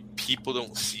free, people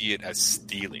don't see it as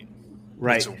stealing.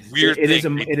 Right. It's a weird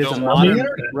thing. It is a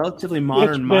relatively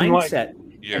modern mindset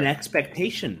and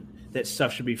expectation that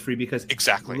stuff should be free because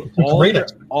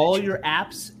all your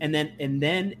apps and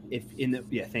then if in the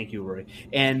thank you, Rory.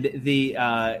 And in the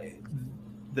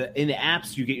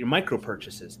apps you get your micro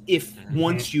purchases if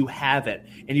once you have it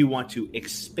and you want to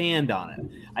expand on it.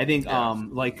 I think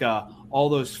all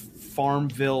those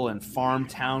Farmville and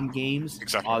Farmtown games, the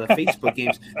Facebook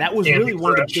games. That was really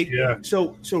one of the big. Yeah.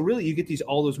 So really, you get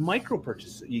all those micro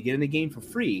purchases. You get in the game for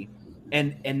free,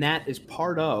 and that is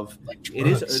part of it.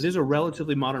 Is a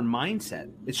relatively modern mindset.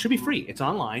 It should be free. It's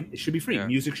online. It should be free. Yeah.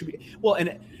 Music should be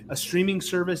and a streaming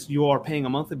service. You are paying a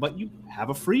monthly, but you have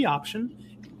a free option.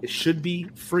 It should be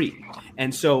free.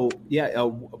 And so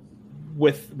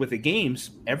with the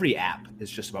games, every app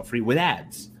is just about free with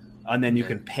ads. And then you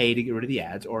can pay to get rid of the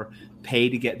ads, or pay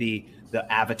to get the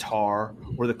avatar,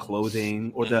 or the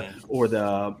clothing, or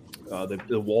the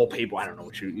wallpaper. I don't know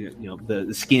what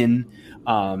the skin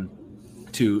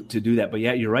to do that. But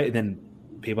yeah, you're right. Then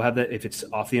people have that if it's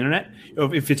off the internet,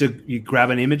 or if you grab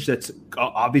an image that's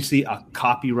obviously a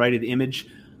copyrighted image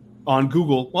on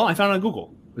Google. Well, I found it on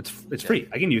Google. It's free.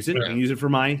 I can use it. I can use it for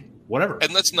my whatever.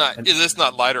 And let's not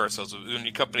lie to ourselves. When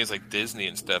you companies like Disney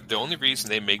and stuff, the only reason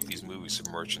they make these movies is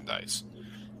merchandise.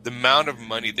 The amount of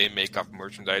money they make off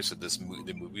merchandise of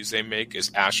the movies they make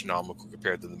is astronomical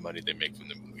compared to the money they make from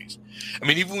the movies. I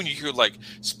mean, even when you hear like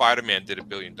Spider-Man did $1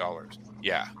 billion,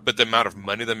 but the amount of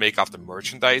money they make off the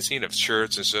merchandising of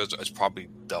shirts and shirts is probably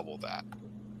double that.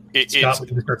 It's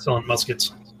start selling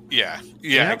muskets. Yeah,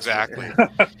 exactly.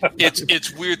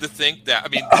 It's weird to think that. I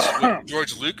mean,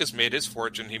 George Lucas made his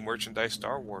fortune. He merchandised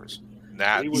Star Wars.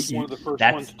 He was one of the first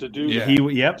ones to do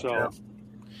that.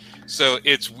 So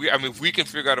it's weird. I mean, if we can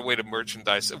figure out a way to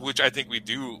merchandise, which I think we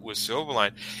do with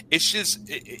Silverline, it's just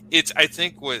it's. I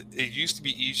think it used to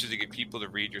be easier to get people to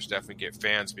read your stuff and get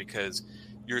fans because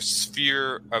your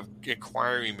sphere of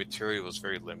acquiring material was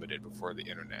very limited before the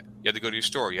internet. You had to go to your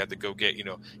store. You had to go get,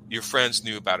 your friends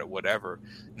knew about it, whatever.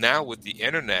 Now with the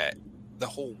internet, the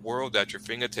whole world at your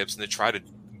fingertips, and they try to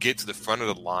get to the front of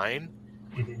the line.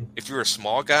 Mm-hmm. If you're a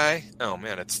small guy, oh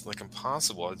man, it's like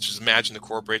impossible. Just imagine the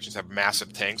corporations have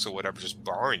massive tanks or whatever just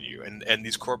borrowing you. And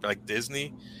these like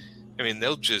Disney, I mean,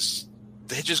 they just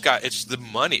got, it's the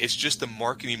money. It's just the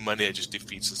marketing money that just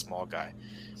defeats the small guy.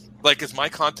 Like, is my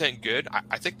content good?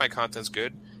 I think my content's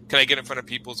good. Can I get in front of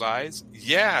people's eyes?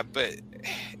 Yeah, but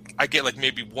I get like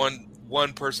maybe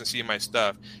one person seeing my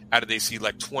stuff out of they see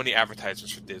like 20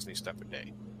 advertisements for Disney stuff a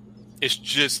day. It's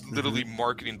just literally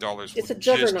marketing dollars. It's a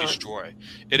juggernaut. Just destroy.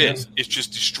 It is. It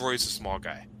just destroys the small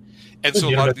guy. And so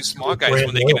a lot of these small guys,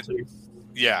 when they get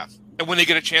and when they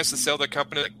get a chance to sell their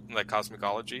company, like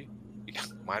Cosmicology,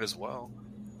 might as well.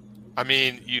 I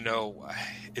mean,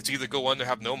 it's either go under,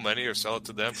 have no money, or sell it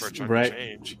to them for a chunk of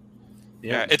change.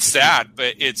 Yeah, it's sad,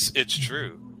 but it's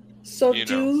true. So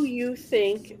do you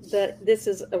think that this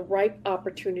is a ripe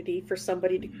opportunity for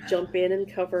somebody to jump in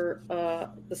and cover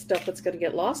the stuff that's going to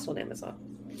get lost on Amazon?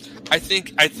 I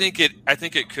think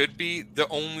it could be. The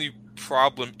only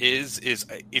problem is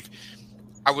if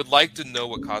I would like to know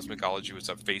what Cosmicology was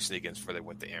up facing against before they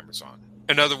went to Amazon.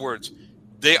 In other words,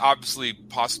 they obviously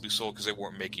possibly sold because they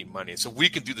weren't making money. So we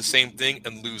can do the same thing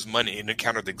and lose money and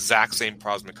encounter the exact same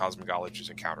problem Cosmicology's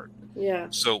encountered. Yeah.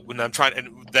 So when I'm trying,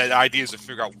 and the idea is to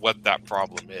figure out what that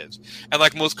problem is. And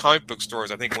like most comic book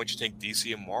stores, I think once you take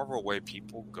DC and Marvel away,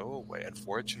 people go away,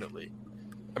 unfortunately.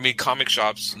 I mean, comic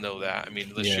shops know that. I mean,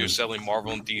 unless you're selling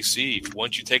Marvel and DC,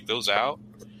 once you take those out,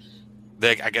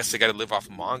 I guess they got to live off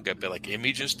manga, but like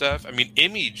Image and stuff. I mean,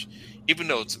 Image, even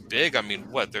though it's big, I mean,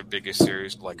 their biggest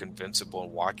series, like Invincible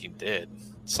and Walking Dead,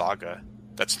 Saga,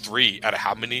 that's 3 out of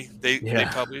how many they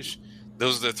publish?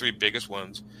 Those are the 3 biggest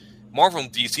ones. Marvel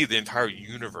and DC, the entire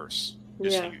universe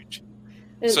is huge.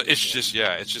 And so it's just,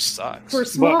 it just sucks. For a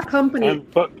small company,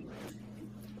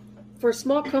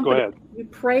 you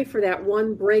pray for that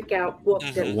one breakout book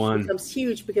that becomes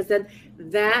huge, because then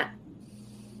that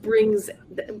brings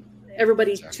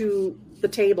everybody to the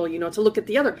table, to look at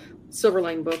the other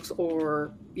Silverline books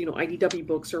or, IDW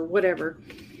books or whatever.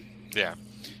 Yeah.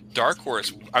 Dark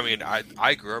Horse, I mean,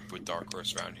 I grew up with Dark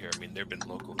Horse around here. I mean, they've been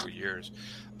local for years.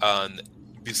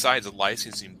 Besides a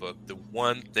licensing book, the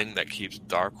one thing that keeps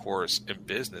Dark Horse in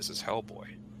business is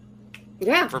Hellboy.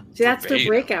 Yeah, that's their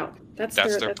breakout. That's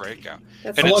their breakout.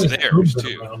 And it's theirs,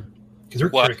 too. Because they're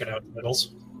breaking out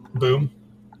titles. Boom,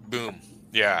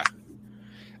 yeah.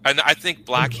 And I think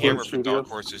Black Hammer for Dark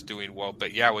Horse is doing well.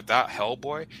 But yeah, without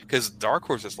Hellboy, because Dark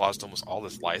Horse has lost almost all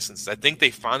its licenses. I think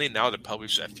they finally now to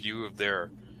publish a few of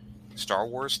their Star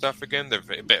Wars stuff again.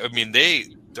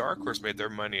 Dark Horse made their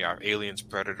money out of Aliens,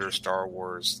 Predator, Star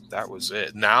Wars. That was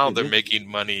it. Now they're making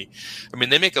money. I mean,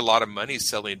 they make a lot of money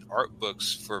selling art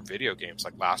books for video games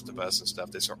like Last of Us and stuff.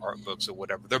 They sell art books or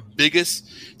whatever. Their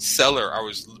biggest seller I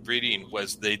was reading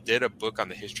was they did a book on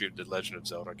the history of the Legend of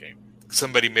Zelda game.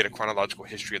 Somebody made a chronological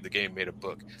history of the game, made a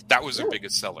book. That was their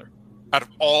biggest seller out of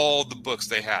all the books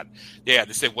they had. Yeah,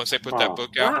 they said once they put that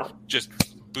book out, just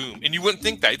boom. And you wouldn't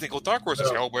think that. You think, well, Dark Horse is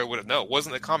Hellboy would have. No, it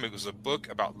wasn't a comic. It was a book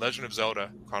about Legend of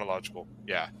Zelda chronological.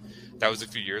 Yeah, that was a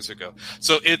few years ago.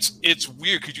 So it's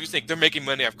weird because you think they're making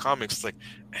money off comics. It's like,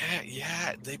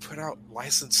 they put out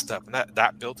licensed stuff, and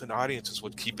that built-in audience is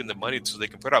what's keeping the money so they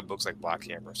can put out books like Black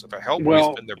Hammer. So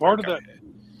Hellboy's been their part of that.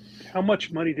 How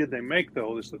much money did they make,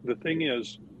 though? The thing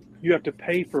is, you have to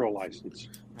pay for a license.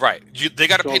 Right. They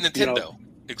got to pay Nintendo.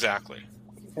 Exactly.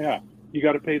 Yeah, you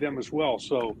got to pay them as well.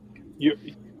 So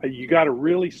you got to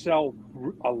really sell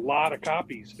a lot of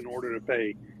copies in order to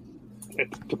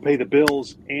pay the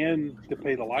bills and to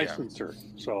pay the licensor.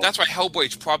 So that's why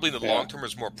Hellboy probably in the long term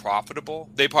is more profitable.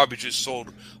 They probably just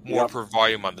sold more per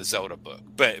volume on the Zelda book.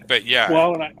 But yeah.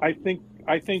 Well, and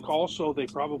I think also they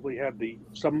probably had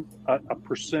a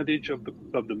percentage of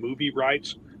the movie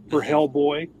rights for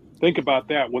Hellboy. Think about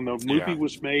that. When the movie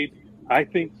was made, I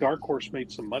think Dark Horse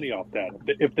made some money off that.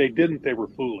 If they didn't, they were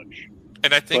foolish.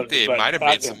 And I think they might have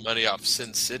made some money off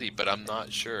Sin City, but I'm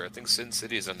not sure. I think Sin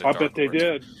City is under Dark Horse. They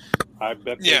did. I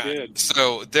bet they did.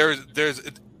 So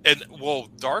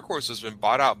Dark Horse has been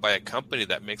bought out by a company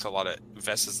that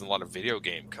invests in a lot of video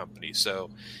game companies. So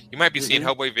you might be seeing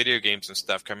Hellboy video games and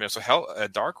stuff coming out. So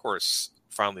Dark Horse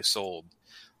finally sold.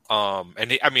 I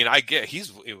get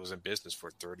it was in business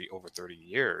for over 30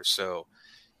 years. So,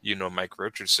 Mike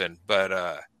Richardson,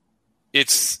 but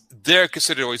they're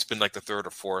considered always been like the third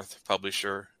or fourth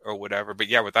publisher or whatever. But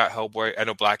yeah, without Hellboy, I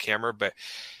know Black Hammer, but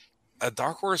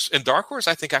Dark Horse,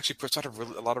 I think actually puts out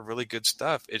a lot of really good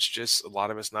stuff. It's just a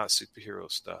lot of it's not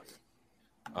superhero stuff.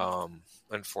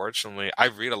 Unfortunately, I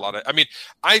read a lot of. I mean,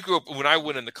 I grew up when I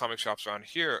went into comic shops around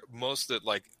here. Most of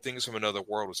Things from Another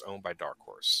World was owned by Dark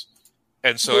Horse,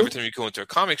 and so every time you go into a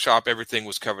comic shop, everything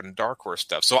was covered in Dark Horse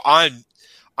stuff. So I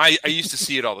used to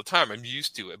see it all the time. I'm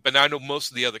used to it, but now I know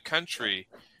most of the other country.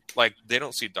 They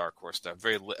don't see Dark Horse stuff.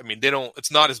 They don't. It's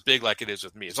not as big like it is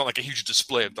with me. It's not like a huge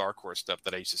display of Dark Horse stuff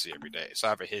that I used to see every day. So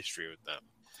I have a history with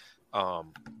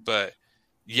them. But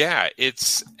yeah,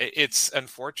 it's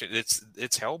unfortunate.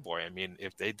 It's Hellboy. I mean,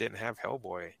 if they didn't have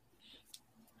Hellboy,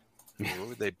 where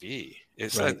would they be?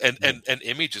 It's right. and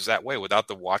Image is that way without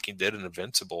the Walking Dead and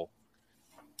Invincible.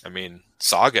 I mean,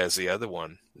 Saga is the other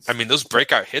one. I mean, those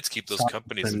breakout hits keep those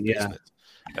companies in business.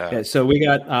 So we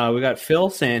got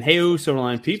Phil saying, "Hey-o,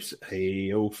 Silverline peeps."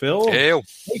 Hey-o, Phil. Hey-o.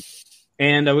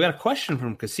 And we got a question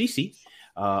from Cassisi.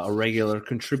 a regular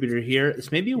contributor here.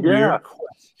 It's maybe a weird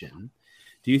question.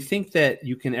 Do you think that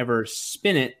you can ever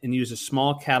spin it and use a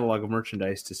small catalog of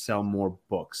merchandise to sell more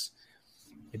books?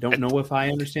 I don't know if I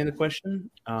understand the question.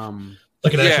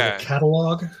 Like an actual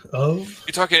catalog of?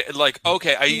 You're talking like,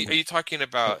 okay, are you talking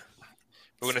about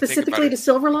specifically to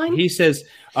Silverline? He says,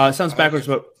 it sounds backwards,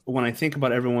 but when I think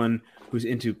about everyone who's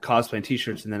into cosplay and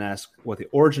t-shirts and then ask what the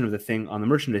origin of the thing on the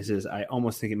merchandise is, I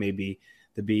almost think it may be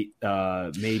the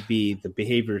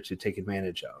behavior to take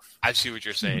advantage of. I see what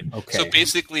you're saying. Okay. So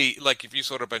basically, like if you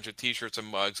sold a bunch of t-shirts and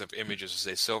mugs of images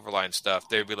that say Silverline stuff,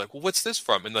 they'd be like, well, what's this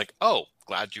from? And like, oh,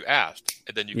 glad you asked.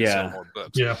 And then you can sell more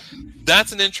books. Yeah.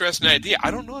 That's an interesting idea. I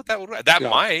don't know if that would work. That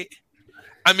might.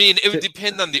 I mean, it would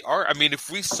depend on the art. I mean, if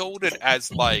we sold it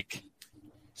as like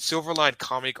Silverline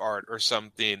comic art or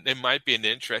something, it might be an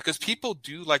interest because people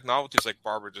do like novelties. Like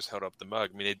Barbara just held up the mug.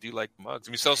 I mean, they do like mugs.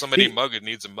 If you sell somebody a mug, it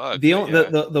needs a mug.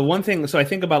 The one thing, so I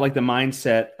think about like the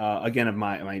mindset again of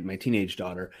my teenage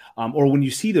daughter, or when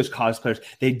you see those cosplayers,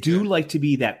 they do like to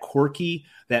be that quirky,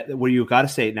 that where you got to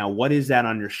say, now what is that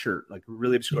on your shirt? Like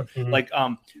really obscure. Mm-hmm. Like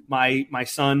my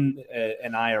son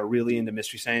and I are really into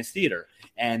Mystery Science Theater.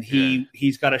 And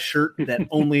he's got a shirt that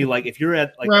only like if you're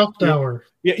at like Ralph Tower.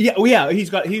 Yeah. He's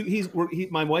got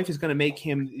my wife is going to make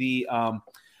him the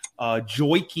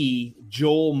Joikey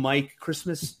Joel Mike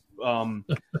Christmas.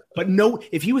 But no,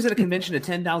 if he was at a convention of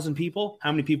 10,000 people,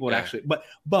 how many people would actually?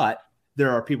 But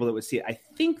there are people that would see it. I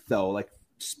think though, like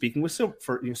speaking with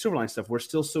Silverline stuff, we're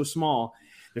still so small.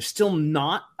 There's still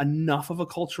not enough of a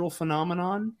cultural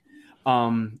phenomenon.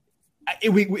 It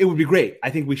would be great. I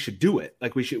think we should do it.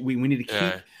 Like we need to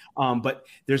keep. But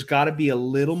there's got to be a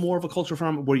little more of a culture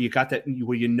from where you got that,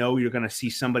 where you know you're going to see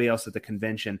somebody else at the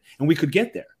convention, and we could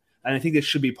get there. And I think this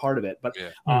should be part of it. But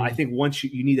I think once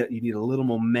you need a little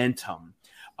momentum.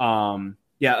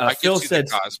 Phil said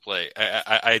cosplay.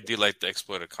 I do like the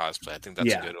exploited cosplay. I think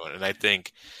that's a good one, and I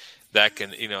think that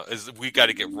can, we got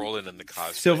to get rolling in the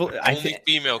cosplay.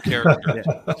 Female character.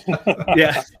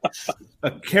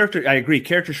 A character. I agree.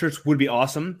 Character shirts would be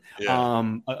awesome.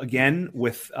 Yeah. Again,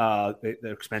 with they're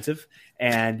expensive,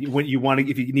 and when you want to,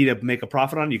 if you need to make a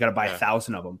profit on it, you got to buy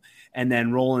 1,000 of them. And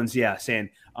then Roland's saying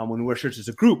when we wear shirts as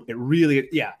a group, it really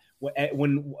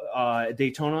when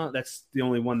Daytona, that's the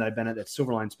only one that I've been at that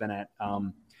Silverline's been at.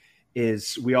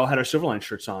 Is we all had our Silverline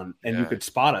shirts on, and you could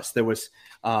spot us. There was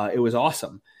it was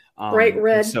awesome. Bright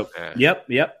red. So, yep.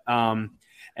 And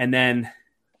then,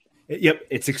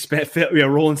 it's expensive.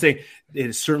 Roland saying it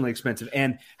is certainly expensive.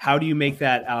 And how do you make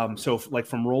that? So, like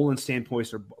from Roland's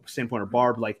standpoint or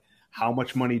Barb, like how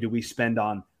much money do we spend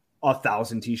on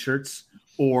 1,000 t-shirts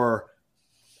or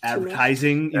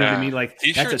advertising? You know what I mean? Like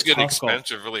t-shirts get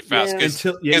expensive really fast.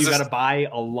 You got to buy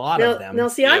a lot of them. Now,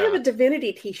 see, I have a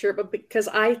Divinity t-shirt, but because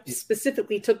I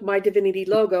specifically took my Divinity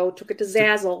logo, took it to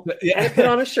Zazzle, and put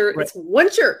on a shirt. Right. It's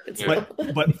one shirt.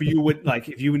 But for you would like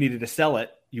if you needed to sell it,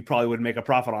 you probably would make a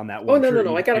profit on that one. Oh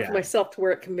no! I got it for myself to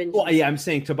wear at conventions. Well, I'm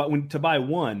saying to buy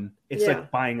one, it's like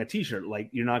buying a t-shirt. Like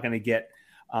you're not going to get,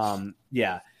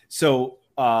 So.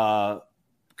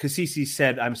 Cassisi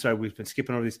said, I'm sorry, we've been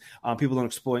skipping over these. People don't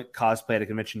exploit cosplay at a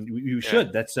convention. You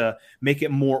should. That's make it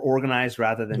more organized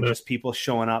rather than just people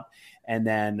showing up. And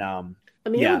then,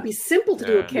 it would be simple to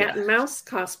do a cat and mouse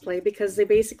cosplay because they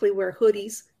basically wear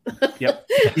hoodies. Yep.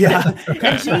 Yeah.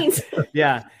 And jeans.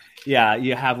 Yeah.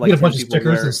 You have like a bunch of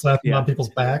stickers and slap them on people's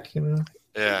back,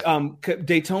 Yeah.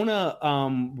 Daytona,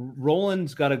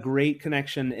 Roland's got a great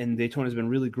connection, and Daytona's been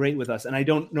really great with us. And I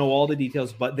don't know all the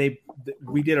details, but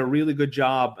we did a really good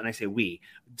job. And I say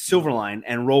Silverline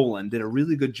and Roland did a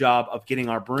really good job of getting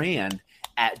our brand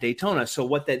at Daytona. So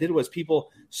what that did was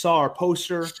people saw our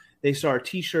poster, they saw our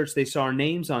t-shirts, they saw our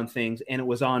names on things, and it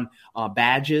was on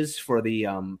badges for the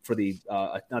not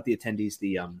the attendees,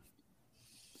 the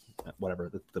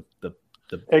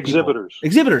the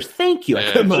exhibitors. Thank you.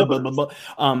 I'm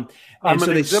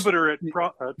an exhibitor at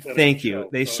thank you.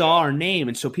 They saw our name,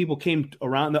 and so people came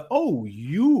around.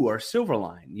 You are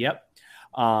Silverline. Yep.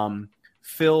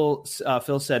 Phil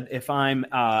said, if I'm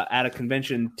at a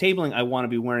convention tabling, I want to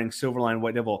be wearing Silverline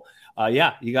White Devil.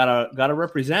 You gotta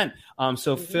represent.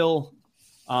 Phil,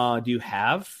 do you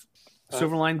have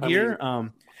Silverline gear?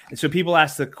 And so people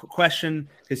ask the question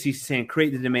because he's saying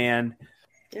create the demand.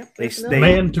 Yep, they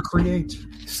demand to create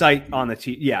site on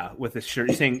the with the shirt.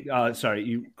 You're saying sorry,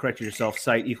 you corrected yourself.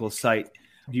 Site equals site.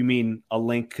 Do you mean a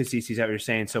link? Because he sees what you're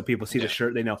saying. So people see the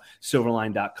shirt, they know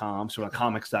silverline.com,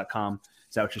 silverlinecomics.com.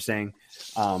 Is that what you're saying?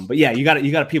 But you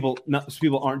got people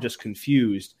aren't just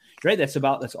confused. Right? That's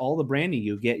all the branding.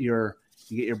 You get your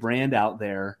brand out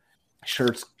there.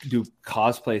 shirts, do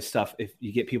cosplay stuff, if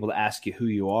you get people to ask you who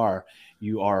you are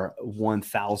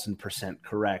 1000%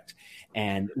 correct.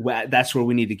 And that's where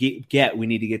we need to get. We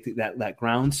need to get that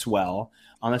groundswell.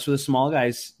 That's where the small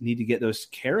guys need to get those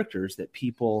characters that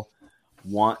people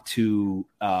want to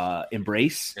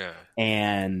embrace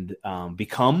and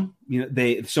become.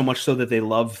 They so much so that they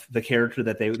love the character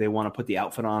that they want to put the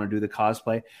outfit on or do the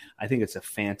cosplay. I think it's a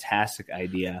fantastic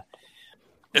idea.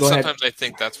 And sometimes I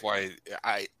think that's why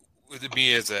with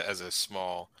me as a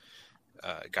small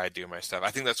guy doing my stuff,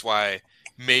 I think that's why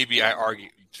maybe I argue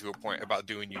to a point about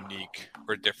doing unique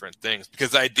or different things,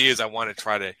 because the idea is I want to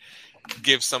try to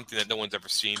give something that no one's ever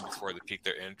seen before to pique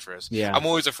their interest. Yeah. I'm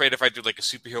always afraid if I do like a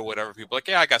superhero, whatever, people are like,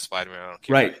 yeah, I got Spider-Man, I don't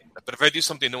care. Right. But if I do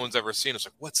something no one's ever seen, it's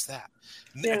like, what's that?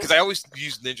 Because Yeah. I always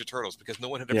use Ninja Turtles because no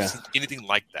one had ever seen anything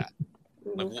like that.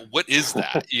 Like, what is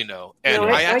that? And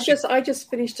I just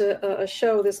finished a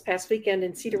show this past weekend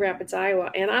in Cedar Rapids,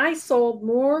 Iowa, and I sold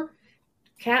more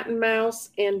Cat and Mouse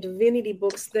and Divinity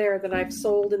books there than I've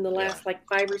sold in the last 5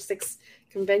 or 6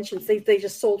 conventions. They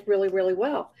just sold really, really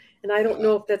well. And I don't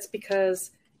know if that's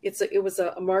because it was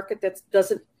a market that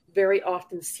doesn't very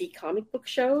often see comic book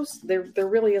shows. There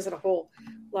really isn't a whole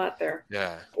lot there.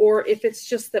 Yeah. Or if it's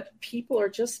just that people are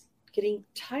just getting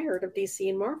tired of DC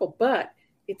and Marvel. But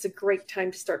it's a great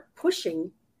time to start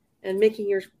pushing and making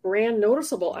your brand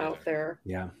noticeable out there.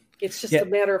 Yeah. It's just a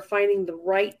matter of finding the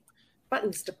right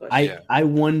buttons to push. I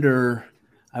wonder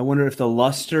if the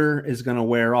luster is going to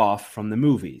wear off from the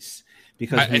movies,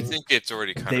 because I think it's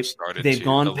already kind of started. They've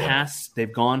gone past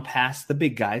the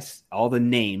big guys, all the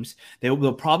names.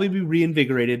 They'll probably be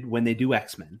reinvigorated when they do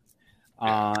X-Men.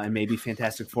 And maybe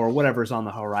Fantastic Four, whatever's on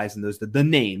the horizon. Those the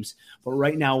names. But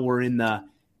right now we're in the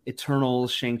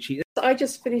Eternals, Shang-Chi. I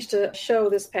just finished a show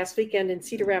this past weekend in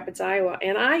Cedar Rapids, Iowa,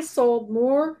 and I sold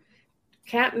more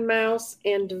Cat and Mouse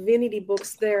and Divinity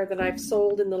books there than I've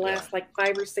sold in the last 5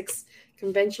 or 6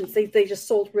 conventions. They just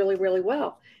sold really, really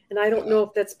well. And I don't know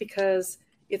if that's because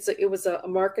it was a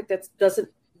market that doesn't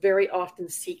very often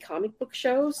see comic book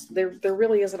shows. There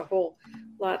really isn't a whole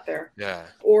lot there. Yeah.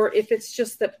 Or if it's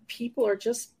just that people are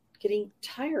just getting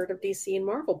tired of DC and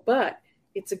Marvel. But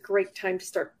it's a great time to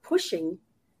start pushing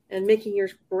and making your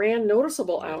brand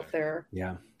noticeable out there.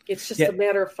 Yeah. It's just a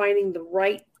matter of finding the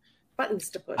right buttons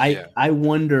to push. I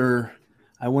wonder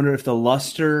if the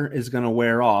luster is going to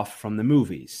wear off from the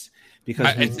movies, because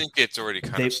I think it's already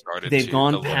kind of started. They've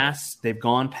gone past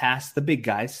the big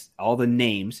guys, all the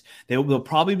names. They'll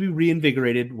probably be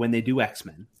reinvigorated when they do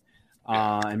X-Men.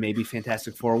 And maybe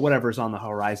Fantastic Four, whatever's on the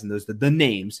horizon. Those the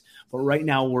names. But right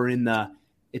now we're in the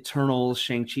Eternals,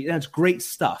 Shang-Chi. That's great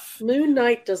stuff. Moon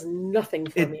Knight does nothing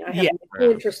for me. I have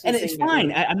no interest in and it's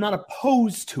fine. I'm not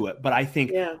opposed to it, but I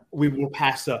think we will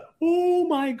pass oh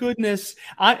my goodness.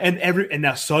 And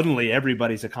now suddenly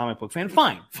everybody's a comic book fan.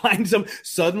 Fine. Find some.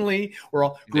 Suddenly we're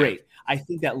all great. I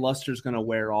think that luster is going to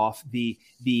wear off. The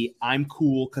I'm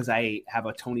cool because I have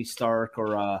a Tony Stark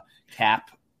or a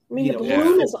Cap. I mean, the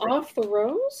bloom is off the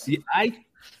rose.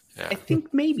 I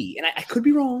think maybe, and I could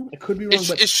be wrong. But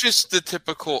it's just the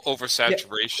typical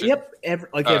oversaturation. Yep,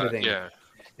 everything. Yeah,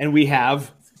 and we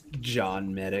have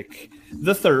John Medic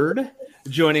the Third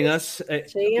joining us.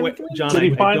 John, did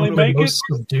he finally make it?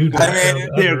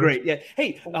 They're great. Yeah.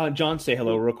 Hey, John, say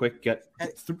hello real quick. Get 4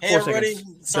 everybody.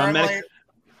 seconds. John Medic,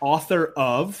 author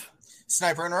of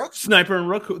Sniper and Rook. Sniper and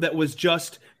Rook, that was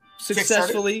just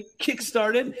successfully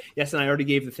kickstarted. Yes, and I already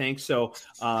gave the thanks. So,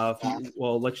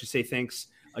 we'll let you say thanks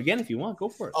again if you want. Go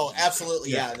for it. Oh,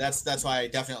 absolutely. Yeah, that's why I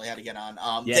definitely had to get on.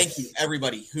 Thank you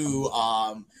everybody who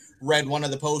read one of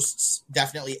the posts.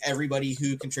 Definitely everybody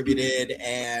who contributed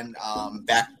and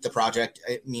backed the project.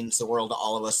 It means the world to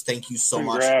all of us. Thank you so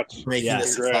much for making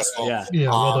this successful.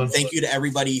 Thank you to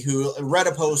everybody who read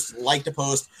a post, liked a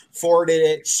post, forwarded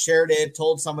it, shared it,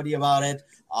 told somebody about it.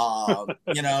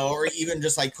 Or even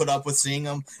just put up with seeing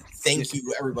them. Thank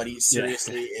you, everybody.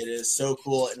 Seriously, it is so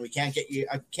cool, and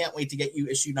I can't wait to get you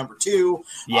issue number 2.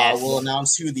 Yes. We'll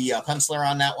announce who the penciler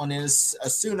on that one is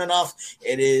soon enough.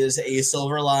 It is a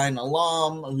Silverline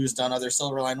alum who's done other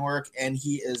Silverline work, and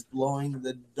he is blowing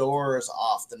the doors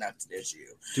off the next issue.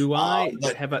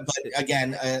 But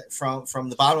again, from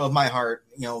the bottom of my heart,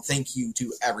 thank you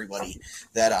to everybody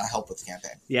that helped with the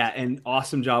campaign. Yeah, and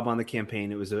awesome job on the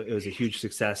campaign. It was a huge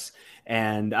success,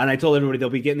 and I told everybody they'll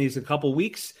be getting these in a couple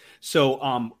weeks. So,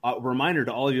 a reminder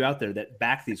to all of you out there that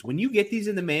back these, when you get these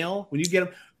in the mail, when you get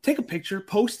them, take a picture,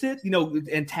 post it,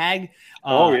 and tag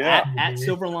at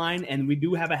Silverline. And we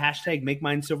do have a hashtag Make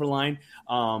Mine Silverline.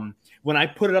 When I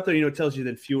put it up there, it tells you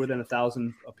that fewer than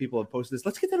 1,000 people have posted this.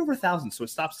 Let's get that over 1,000, so it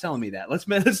stops telling me that. Let's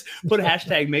put a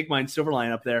hashtag Make Mine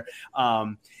Silverline up there.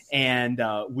 And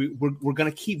we're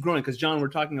going to keep growing because, John, we're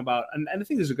talking about, and I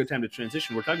think this is a good time to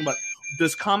transition. We're talking about,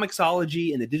 does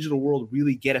Comixology in the digital world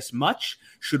really get us much?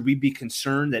 Should we be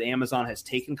concerned that Amazon has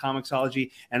taken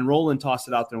Comixology? And Roland tossed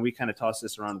it out there, and we kind of tossed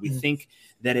this around. We think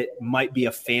that it might be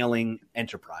a failing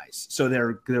enterprise. So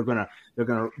they're gonna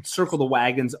circle the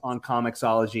wagons on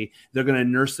Comixology. They're gonna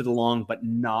nurse it along, but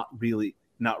not really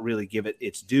give it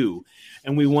its due.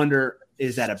 And we wonder,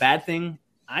 is that a bad thing?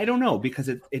 I don't know, because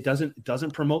it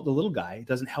doesn't promote the little guy. It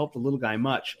doesn't help the little guy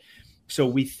much. So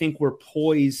we think we're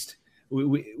poised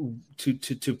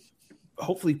to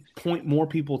hopefully point more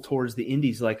people towards the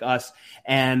indies like us.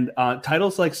 And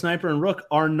titles like Sniper and Rook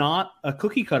are not a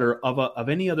cookie cutter of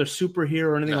any other superhero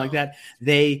or anything like that.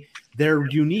 They're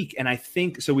unique. And I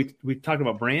think, so we talked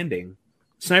about branding.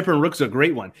 Sniper and Rook's a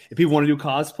great one. If people want to do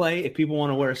cosplay, if people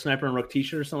want to wear a Sniper and Rook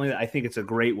t-shirt or something like that, I think it's a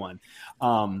great one.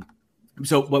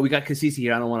 But we got Kasisi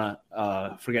here. I don't want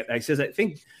to forget. He says, I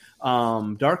think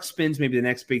Dark Spin's maybe the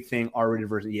next big thing, R-rated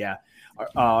version. Yeah.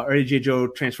 R.J. Joe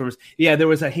Transformers. Yeah, there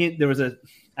was a hint.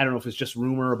 I don't know if it's just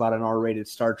rumor about an R-rated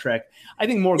Star Trek. I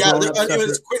think more. Yeah, it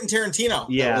was Quentin Tarantino.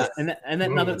 Yeah, and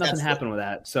then nothing happened with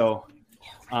that. So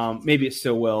maybe it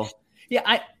still will.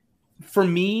 Yeah, for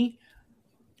me,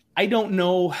 I don't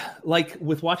know. Like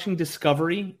with watching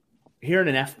Discovery, hearing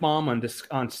an F-bomb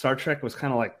on Star Trek was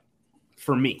kind of like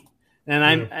for me. And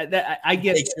I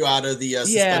get takes you out of the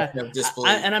suspension of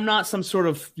disbelief. And I'm not some sort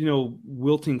of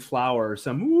wilting flower or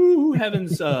some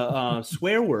heavens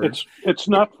swear word. It's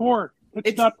not for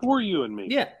you and me.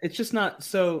 Yeah, it's just not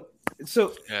so.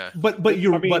 Yeah. But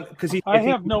because I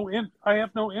have no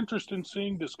interest in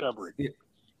seeing Discovery. Me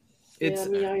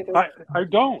either. I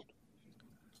don't.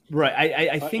 Right.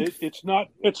 I think it's not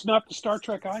the Star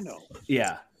Trek I know.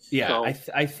 Yeah. So,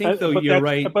 I think though you're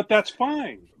right. But that's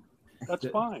fine. That's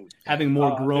fine. Having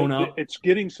more grown up, it's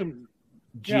getting some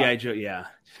G.I. Joe. Yeah,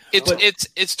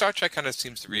 it's Star Trek kind of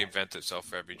seems to reinvent itself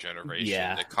for every generation.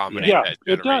 Yeah, to accommodate that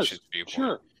generation's people.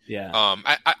 Sure. Yeah.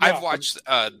 I've watched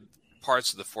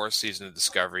parts of the fourth season of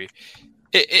Discovery.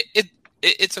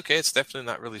 It's okay. It's definitely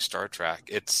not really Star Trek.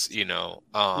 It's no.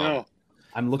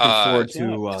 I'm looking forward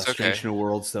to Strange New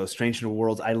Worlds, though. Strange New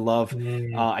Worlds. I love.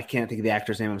 I can't think of the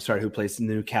actor's name. I'm sorry. Who plays the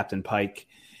new Captain Pike?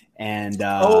 And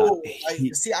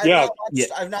I've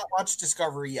not watched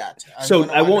Discovery yet.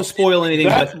 I won't spoil anything.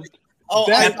 That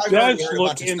does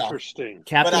look interesting.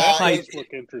 Captain Pike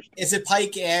look interesting. Is it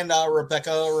Pike and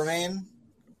Rebecca Romaine?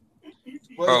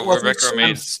 Rebecca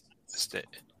Romaine.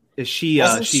 Is she?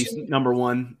 She's number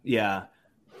one. Yeah,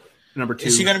 number two.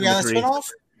 Is she going to be on the spinoff?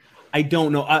 I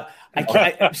don't know. I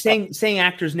can't, saying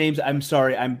actors' names. I'm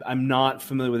sorry. I'm not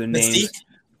familiar with their names.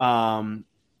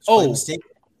 Mystique?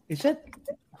 Is it?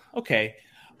 Okay.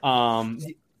 Because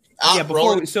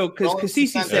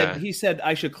Kasisi said he said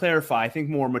I should clarify. I think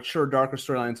more mature, darker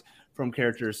storylines from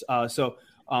characters. We'll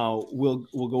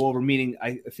go over. Meaning,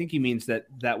 I think he means that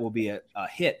will be a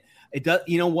hit. It does.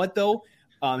 You know what though?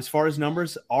 As far as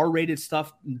numbers, R-rated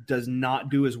stuff does not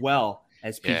do as well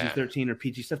as PG-13 or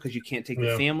PG stuff because you can't take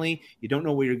the family. You don't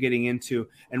know what you're getting into.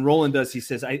 And Roland does. He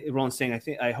says, Roland's saying,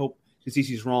 I hope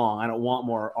Kasisi's wrong. I don't want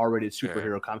more R-rated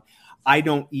superhero comic. I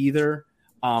don't either.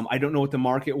 I don't know what the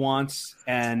market wants.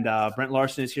 And Brent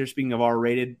Larson is here. Speaking of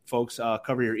R-rated, folks,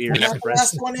 cover your ears.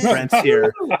 Brent's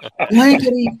here.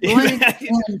 Blankety,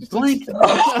 blank.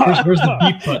 Where's the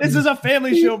beep button? This is a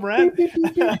family show, Brent.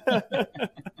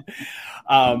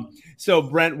 So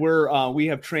Brent, we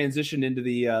have transitioned into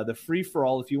the free for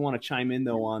all. If you want to chime in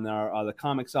though on the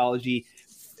Comixology,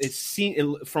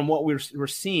 from what we're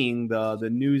seeing, the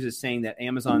news is saying that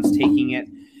Amazon's taking it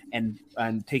and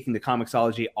taking the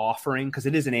Comixology offering because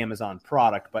it is an Amazon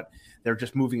product, but they're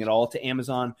just moving it all to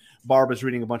Amazon. Barb is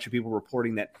reading a bunch of people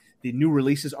reporting that the new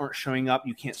releases aren't showing up.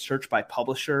 You can't search by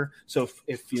publisher. So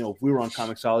if we were on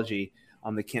Comixology,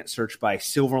 they can't search by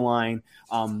Silverline.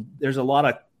 There's a lot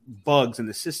of bugs in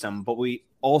the system, but we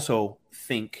also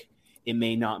think it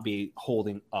may not be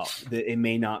holding up. That it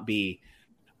may not be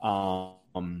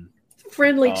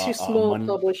friendly to small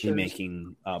publishers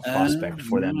making prospect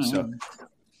for them. So.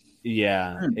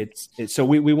 Yeah, it's so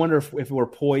we wonder if we're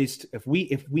poised, if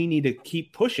we need to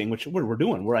keep pushing, which we're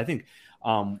doing. I think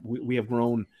we have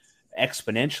grown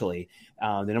exponentially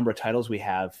the number of titles we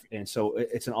have, and so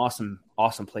it's an awesome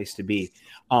place to be.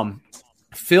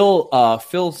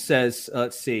 Phil says,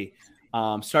 let's see,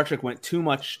 Star Trek went too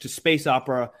much to space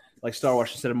opera like Star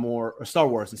Wars instead of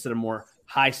more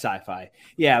high sci-fi.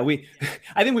 Yeah,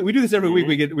 I think we do this every week.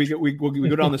 We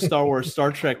go down the Star Wars,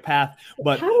 Star Trek path.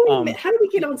 But how do we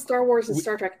get on Star Wars and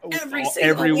Star Trek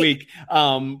every week?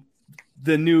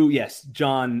 The new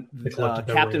John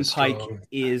Captain Pike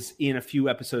is in a few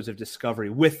episodes of Discovery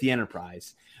with the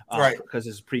Enterprise, right? Because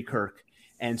it's pre-Kirk,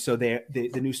 and so the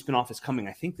new spinoff is coming,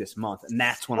 I think, this month, and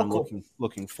that's when I'm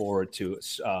looking forward to.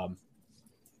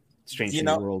 Strange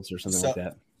New Worlds or something like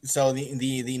that. So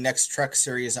the next Trek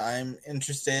series I'm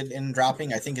interested in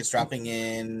dropping, I think it's dropping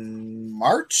in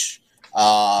March.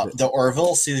 The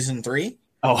Orville season 3.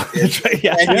 Oh,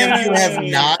 yeah. And if you have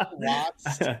not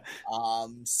watched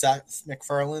Seth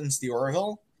MacFarlane's The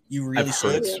Orville, you really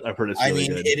should. I've heard it's really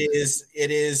good.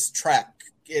 It is Trek.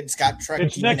 It's got Trek.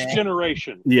 It's DNA. Next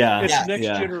Generation. Yeah, it's Next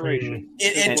Generation.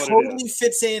 It totally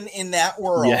fits in that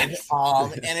world. Yeah.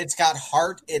 And it's got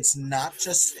heart. It's not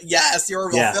just the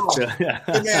Orville film. Yeah.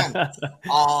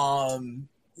 Man.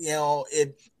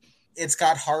 It's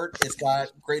got heart. It's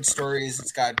got great stories.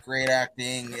 It's got great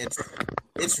acting.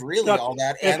 It's really all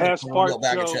that, and has a real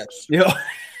bag of chips.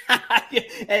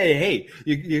 Hey,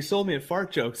 you sold me at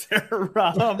fart jokes there,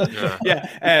 Rob.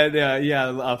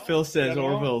 And Phil says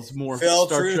Orville's more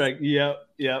Star Trek. Yep.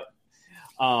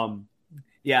 I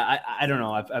don't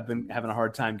know. I've been having a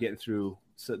hard time getting through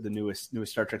the newest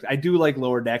Star Trek. I do like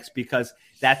Lower Decks because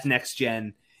that's next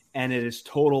gen, and it is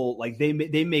total. Like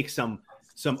they make some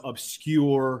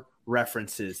obscure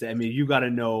references. I mean, you got to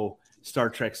know Star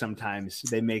Trek. Sometimes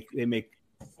they make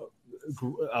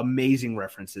amazing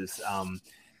references.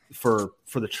 For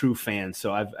the true fans,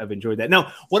 so I've enjoyed that.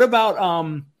 Now, what about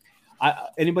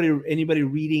anybody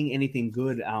reading anything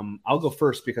good? I'll go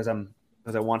first because I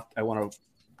want to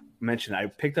mention I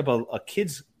picked up a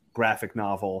kid's graphic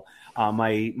novel.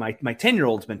 My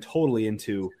 10-year-old's been totally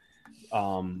into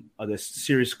this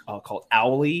series called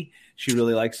Owly. She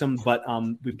really likes them, but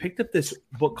we picked up this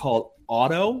book called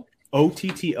Otto,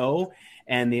 OTTO,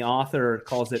 and the author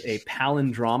calls it a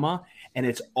palindroma. And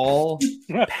it's all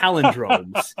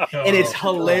palindromes, and it's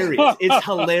hilarious. It's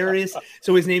hilarious.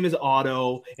 So his name is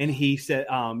Otto, and he said,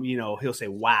 he'll say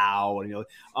 "wow," and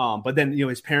but then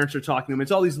his parents are talking to him.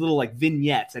 It's all these little like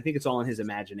vignettes. I think it's all in his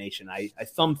imagination. I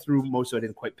thumbed through most of it. I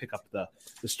didn't quite pick up the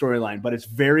storyline, but it's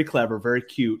very clever, very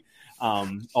cute.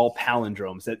 All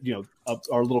palindromes that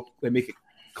are little. They make it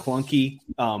clunky,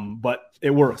 but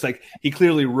it works. Like he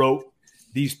clearly wrote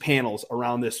these panels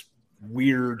around this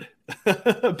weird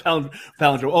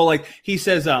palindrome. Oh, like he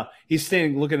says, he's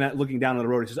standing looking down on the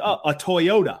road. He says, "Oh, a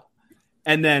Toyota,"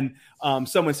 and then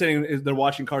someone sitting, they're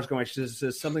watching cars going. She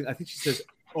says something. I think she says,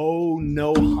 "Oh,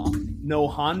 no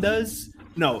Hondas,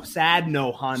 no sad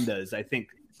no Hondas." I think.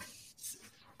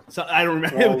 So I don't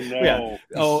remember. Oh, no. Yeah.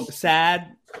 Oh,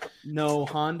 sad no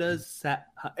Hondas.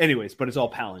 Anyways, but it's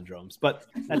all palindromes. But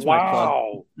that's my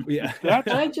plug. Yeah.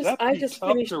 I just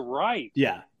finished to write.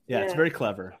 Yeah, it's very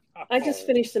clever. I just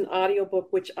finished an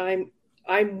audiobook, which I'm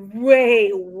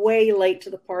way late to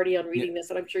the party on reading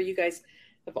this, and I'm sure you guys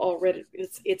have all read it.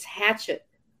 It's Hatchet.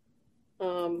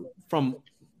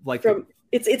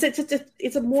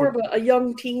 It's a more of a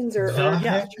young teens or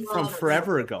from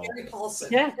forever ago. Gary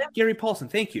Paulson. Gary Paulson.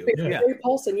 Thank you. Gary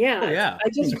Paulson. Yeah. Oh, yeah. I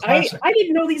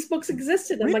didn't know these books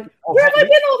existed. I'm like, where have I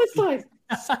been all this time?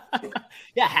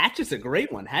 Yeah, Hatchet's a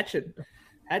great one. Hatchet,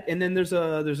 and then there's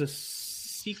a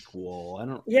sequel. I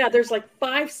don't. Yeah, there's like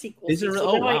 5 sequels. Is there?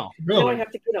 So wow! Now I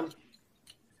have to get them.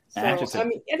 So I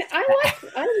mean, and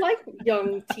I like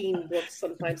young teen books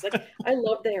sometimes. Like I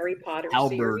love the Harry Potter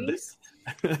series.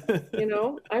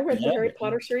 I read the Harry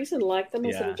Potter series and liked them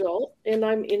as an adult, and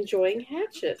I'm enjoying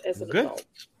Hatchet as an adult.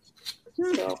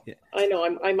 So I know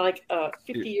I'm like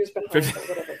 50 years behind or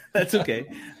whatever. That's okay.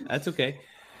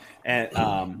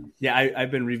 And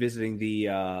I've been revisiting the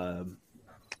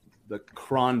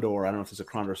Krondor. I don't know if it's a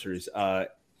Krondor series.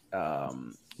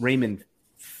 Raymond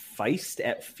Feist,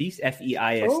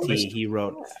 F-E-I-S-T. He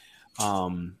wrote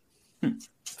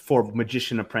for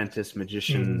Magician Apprentice,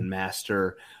 Magician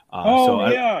Master.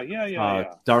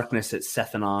 Darkness at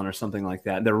Sethanon or something like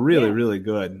that. They're really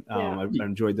good. I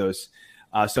enjoyed those.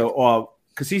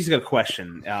 Cassisi's got a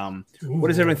question. What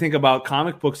does everyone think about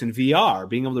comic books in VR?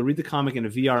 Being able to read the comic in a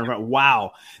VR.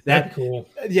 Wow, that'd be cool.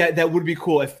 Yeah, that would be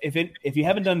cool. If you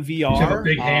haven't done VR, have a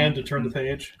big hand to turn the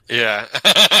page. Yeah.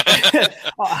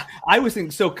 I was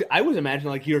imagining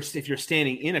like if you're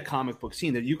standing in a comic book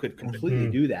scene that you could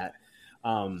completely do that.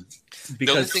 Because the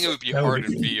only thing that would be hard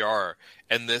in VR,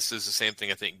 and this is the same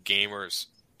thing I think gamers,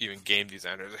 even game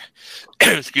designers,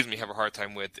 have a hard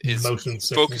time with, is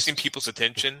focusing people's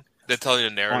attention. They're telling a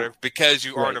narrative because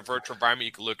you are in a virtual environment.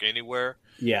 You can look anywhere.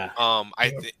 Yeah.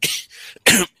 I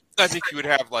think you would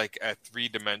have like a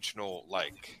 3-dimensional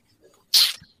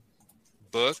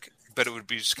book, but it would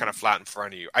be just kind of flat in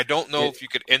front of you. I don't know if you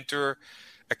could enter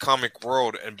a comic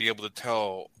world and be able to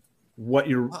tell what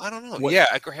you're. I don't know.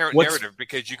 A coherent narrative,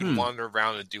 because you can wander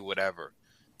around and do whatever.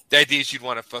 The idea is you'd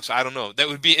want to fuss. I don't know. That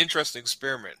would be an interesting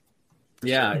experiment.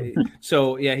 Yeah.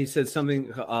 So he said something.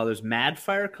 There's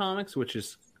Madfire Comics, which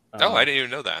is. I didn't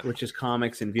even know that. Which is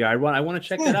comics in VR. I want to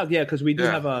check that out. Yeah, because we do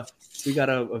have we got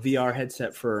a VR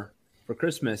headset for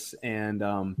Christmas, and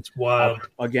it's wild.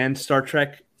 Again, Star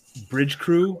Trek Bridge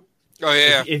Crew. Oh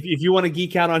yeah. If you want to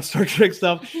geek out on Star Trek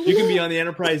stuff, you can be on the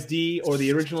Enterprise D or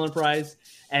the original Enterprise,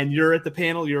 and you're at the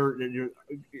panel. You're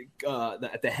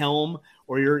at the helm,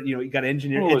 or you got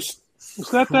engineer. Is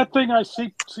that thing I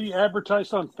see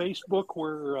advertised on Facebook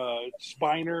where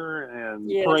Spiner and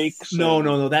Frakes?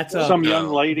 No. That's some young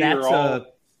lady.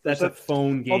 That's a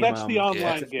phone game. Oh, that's the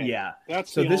online game. Yeah.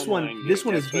 So this one is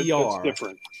VR. That's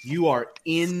different. You are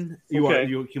in.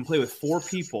 You can play with 4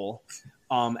 people.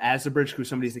 As the bridge crew,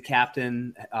 somebody's the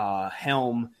captain,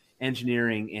 helm,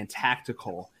 engineering, and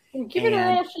tactical. Give it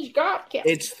all she's got,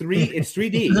 Captain. It's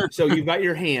 3D. So you've got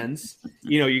your hands.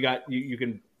 You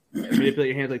can manipulate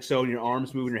your hands like so, and your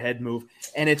arms move and your head move.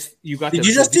 And you got. Did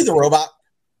you just do the robot?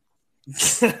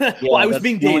 Well, I was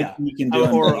being Data,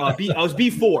 I was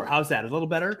B4. How's that? A little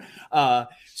better.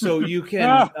 So you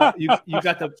can you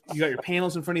got your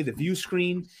panels in front of you, the view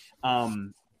screen,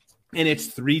 and it's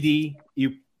 3D.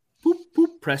 You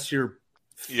press your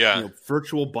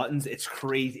virtual buttons. It's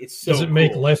crazy. It's so does it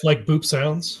make lifelike boop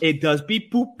sounds? It does.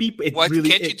 Beep boop beep. Can't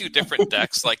you do different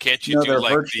decks? Like, can't you do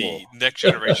like virtual. The next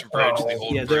generation bridge, the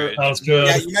old bridge? That was good.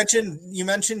 Yeah, you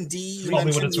mentioned D. You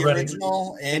mentioned the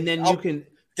original, and then you can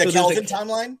the Kelvin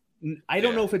timeline. I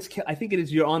don't know if it's. I think it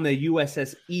is. You're on the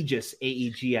USS Aegis,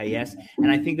 AEGIS,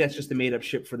 and I think that's just a made up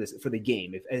ship for the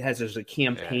game. There's a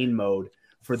campaign mode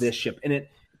for this ship, and it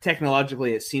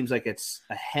technologically it seems like it's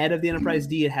ahead of the Enterprise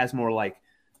D. It has more like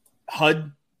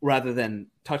HUD rather than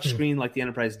touchscreen like the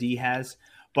Enterprise D has.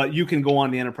 But you can go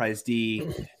on the Enterprise D.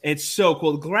 It's so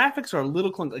cool. The graphics are a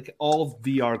little clunky. Like all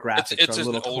VR graphics are a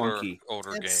little clunky.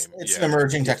 Older game. It's an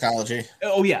emerging technology.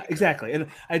 Oh yeah, exactly. And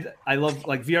I love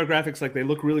like VR graphics. Like they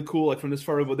look really cool, like from this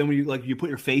far. But then when you put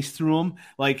your face through them,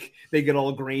 like they get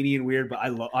all grainy and weird. But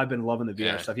I've been loving the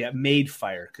VR stuff. Yeah,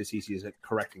 Madefire because he's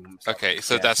correcting them. Okay,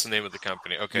 so that's the name of the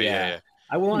company. Okay, yeah.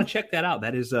 I will want to check that out.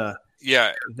 That is I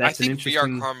think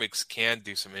VR comics can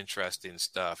do some interesting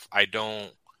stuff. I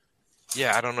don't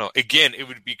know. Again, it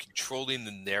would be controlling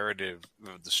the narrative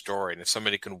of the story, and if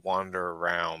somebody can wander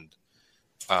around,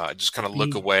 just kind of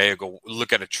look away, or go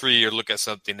look at a tree, or look at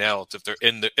something else. If they're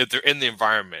in the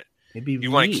environment, you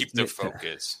want to keep their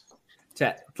focus.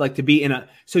 To be in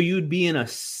you'd be in a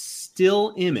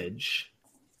still image.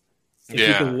 If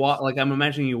you could walk, like I'm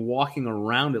imagining you walking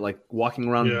around it, like walking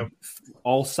around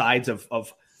all sides of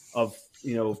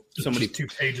somebody 2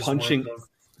 pages punching.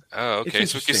 Oh, okay.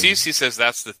 So Cassisi says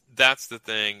that's the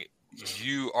thing.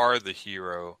 You are the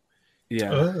hero.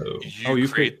 Yeah. You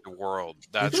create the world.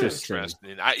 That's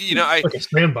interesting. Like a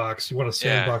sandbox. You want a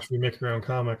sandbox where you make your own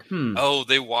comic. Oh,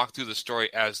 they walk through the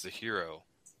story as the hero.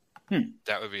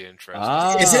 That would be interesting.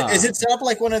 Is it set up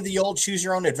like one of the old choose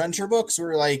your own adventure books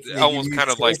where like almost kind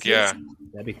of like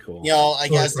that'd be cool. I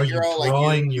guess the hero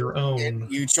drawing your own.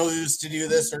 You chose to do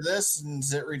this or this, and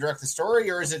does it redirect the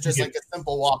story, or is it just like a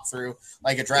simple walkthrough,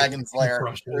 like a Dragon's Lair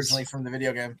originally from the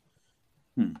video game?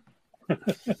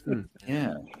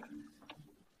 Yeah,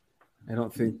 I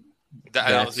don't think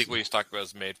what he's talking about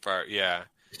is Madefire. Yeah,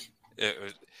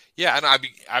 and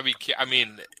I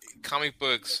mean, comic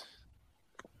books.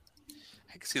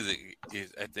 I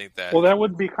think that. Well, that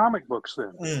would be comic books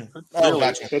then.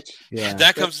 Gotcha.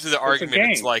 That comes to the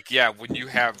argument. It's like, when you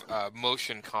have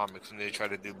motion comics and they try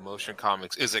to do motion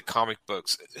comics, is it comic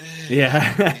books?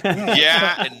 Yeah.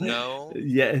 Yeah and no.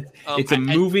 Yeah, it's a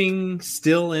moving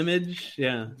still image.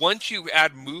 Yeah. Once you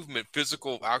add movement,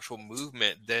 actual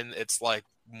movement, then it's like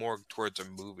more towards a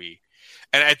movie.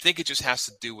 And I think it just has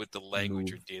to do with the language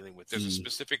you're dealing with. There's a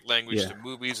specific language to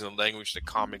movies and a language to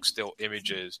comic still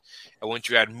images. And once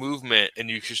you add movement and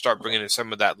you should start bringing in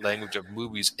some of that language of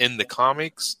movies in the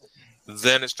comics,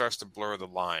 then it starts to blur the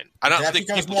line. I'm not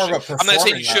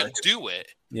saying you shouldn't do it.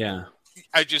 Yeah.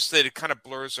 I just said it kind of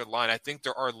blurs their line. I think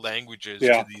there are languages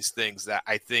to these things that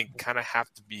I think kind of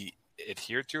have to be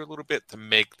adhered to a little bit to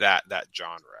make that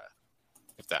genre.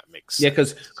 If that makes sense. Yeah,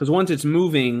 because once it's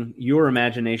moving, your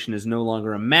imagination is no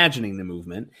longer imagining the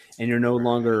movement, and you're no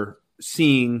longer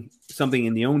seeing something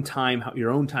in your own time,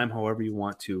 however you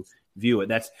want to view it.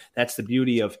 That's the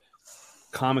beauty of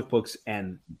comic books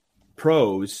and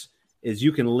prose is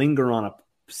you can linger on a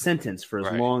sentence for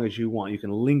as long as you want. You can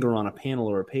linger on a panel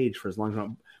or a page for as long as you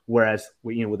want. Whereas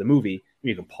with a movie,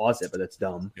 You can pause it, but that's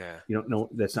dumb. Yeah. You don't know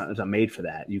it's not made for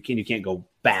that. You can't go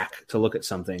back to look at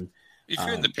something. If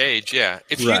you're in the page, yeah.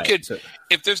 If right, you could,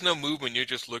 if there's no movement, you're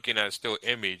just looking at a still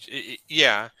image.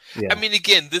 Yeah. I mean,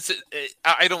 again, this is.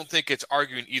 I don't think it's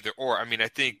arguing either or. I mean, I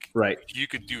think you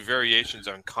could do variations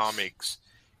on comics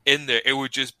in there. It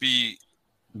would just be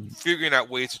figuring out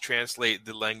ways to translate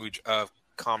the language of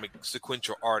comic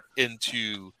sequential art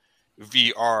into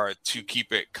VR to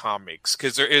keep it comics,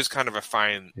 because there is kind of a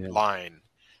fine line.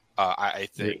 I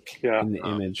think. Yeah. In the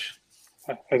image.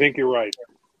 I think you're right.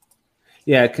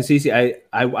 Yeah, because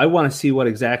I want to see what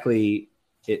exactly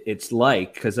it's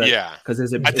like, because I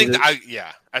think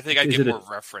I get more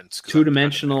reference.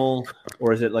 2-dimensional,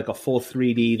 or is it like a full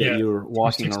 3D that you're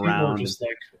walking around? Or just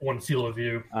like one field of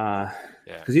view.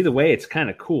 Because either way, it's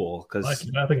kind of cool. Because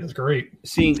I think it's great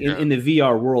seeing in the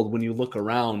VR world, when you look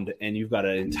around and you've got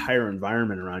an entire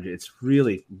environment around you, it's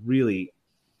really, really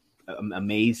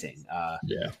amazing.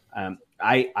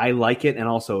 I like it, and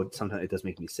also sometimes it does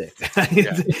make me sick.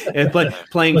 But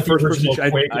playing first person,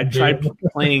 I tried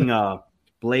playing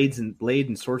Blade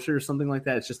and Sorcerer or something like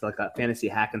that. It's just like a fantasy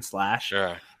hack and slash.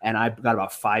 And I got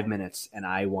about 5 minutes, and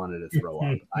I wanted to throw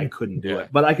up. I couldn't do it,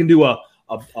 but I can do a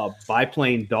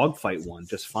biplane dogfight one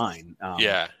just fine.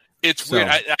 It's weird.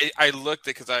 I looked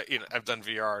at, because I've done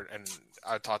VR and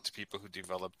I talked to people who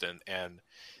developed and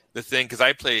the thing, because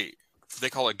I play. They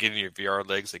call it getting your VR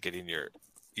legs, like getting your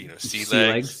sea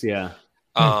legs. Yeah.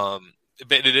 But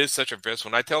it is such a risk.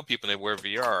 When I tell people they wear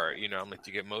VR, I'm like, do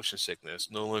you get motion sickness?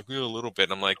 No, like, a little bit.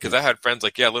 I'm like, because I had friends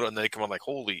like, a little, and then they come on like,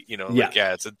 holy,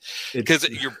 it's because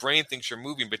your brain thinks you're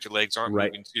moving, but your legs aren't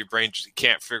moving, so your brain just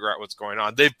can't figure out what's going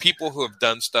on. They have people who have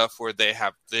done stuff where they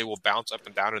will bounce up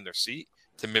and down in their seat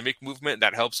to mimic movement.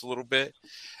 That helps a little bit.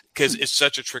 Because it's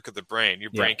such a trick of the brain.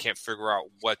 Your brain can't figure out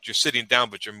what you're sitting down,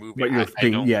 but you're moving. But you're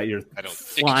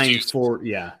flying forward.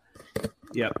 Yeah.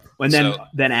 And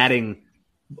then adding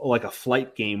like a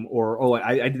flight game, or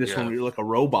I did this one where you're like a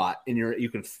robot and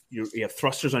you have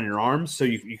thrusters on your arms, so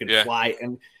you can fly,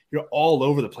 and you're all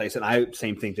over the place. And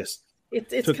same thing, just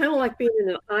it's kind of like being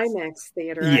in an IMAX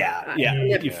theater.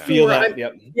 You feel that.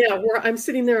 Where I'm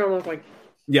sitting there, I'm like.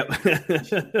 When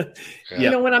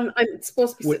I'm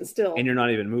supposed to be sitting still, and you're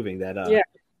not even moving. That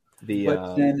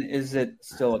but then is it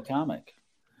still a comic?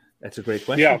 That's a great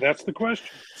question. Yeah, that's the question.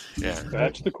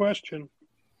 That's the question.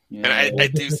 And I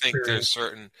do think there's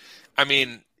certain. I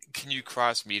mean, can you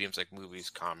cross mediums like movies,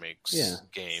 comics,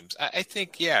 games? I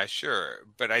think sure,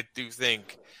 but I do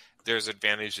think there's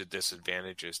advantages and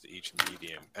disadvantages to each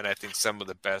medium, and I think some of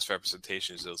the best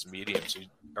representations of those mediums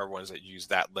are ones that use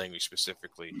that language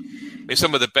specifically. I mean,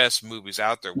 some of the best movies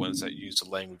out there, ones that use the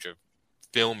language of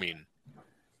filming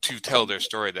to tell their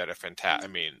story, that are fantastic.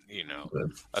 I mean,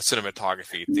 a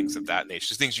cinematography, things of that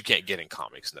nature, things you can't get in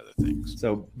comics and other things.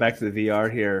 So back to the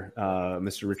VR here,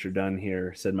 Mr. Richard Dunn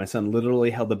here said, my son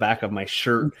literally held the back of my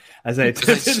shirt as I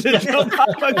attempted to jump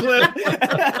off a cliff.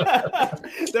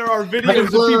 There are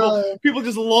videos of people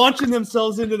just launching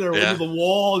themselves into the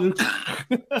wall.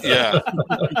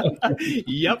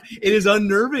 Yep. It is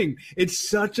unnerving. It's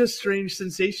such a strange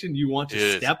sensation. You want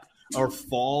to step or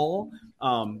fall.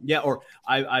 Or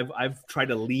I've tried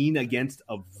to lean against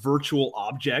a virtual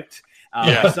object.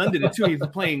 My son did it too. He was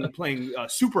playing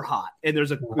Super Hot, and there's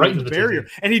a barrier,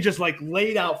 and he just like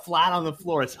laid out flat on the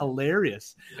floor. It's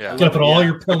hilarious. You gotta put all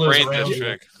your pillows around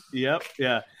you. Yep.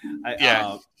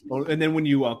 And then when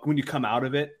you come out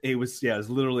of it, it was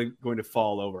literally going to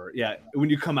fall over. Yeah.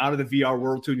 When you come out of the VR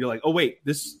world too, and you're like, oh wait,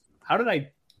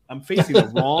 I'm facing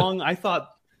the wrong. I thought.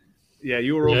 Yeah,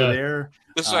 you were over there.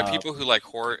 This is why people who like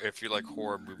horror, if you like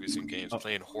horror movies and games,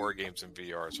 playing horror games in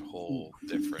VR is a whole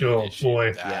different issue.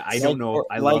 Boy. I don't know.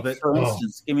 I love it. For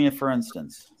instance, give me a for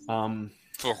instance.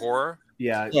 For horror?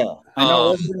 Yeah. I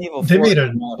know Resident Evil 4. They made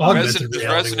an augmented reality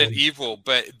Resident Evil,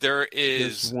 but there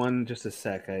is... There's one, just a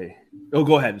sec.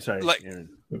 Go ahead. Sorry, Aaron.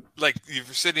 Like, if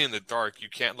you're sitting in the dark, you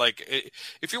can't,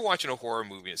 if you're watching a horror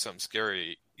movie and something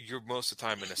scary, you're most of the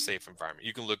time in a safe environment.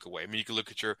 You can look away. I mean, you can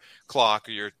look at your clock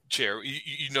or your chair.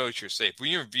 You know that you're safe. When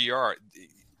you're in VR,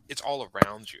 it's all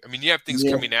around you. I mean, you have things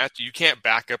coming at you. You can't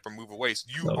back up or move away. So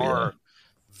you are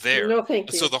there. No,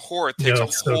 thank you. So the horror takes a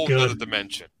whole other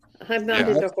dimension. I'm not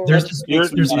into horror.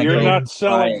 You're not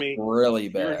selling me. Really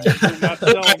bad. You're not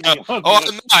selling me. I'm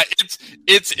not.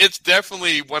 It's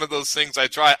definitely one of those things I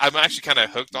try. I'm actually kind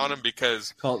of hooked on them because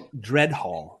it's called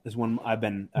Dreadhall is one I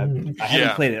haven't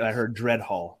played it. I heard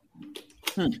Dreadhall.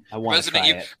 I want to try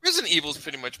it. Resident Evil is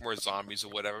pretty much more zombies or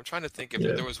whatever. I'm trying to think if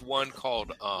there was one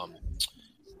called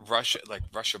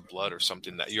Russia Blood or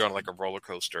something that you're on like a roller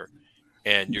coaster.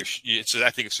 and I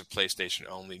think it's for PlayStation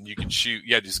only. And you can shoot.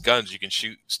 You have these guns. You can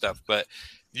shoot stuff, but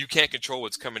you can't control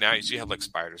what's coming out. You have like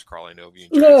spiders crawling over you.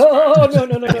 No.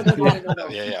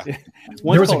 Yeah.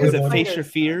 One is it Face Your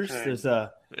Fears. There's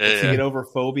a to get over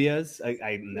phobias.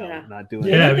 I'm not doing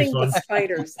that. Anything but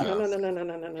spiders.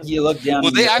 No. You look down.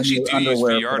 Well, they actually do use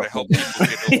VR to help people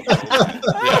get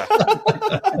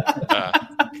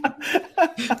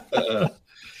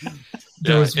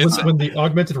over when the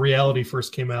augmented reality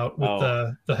first came out with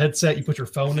the headset, you put your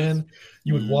phone in,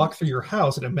 you would walk through your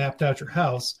house and it mapped out your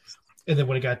house. And then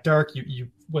when it got dark, you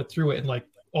went through it and like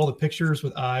all the pictures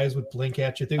with eyes would blink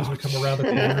at you. Things would come around the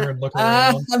corner and look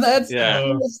around. That's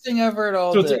the coolest thing I've heard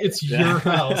all day. It's your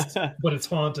house, but it's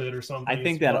haunted or something. I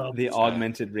think that the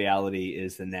augmented reality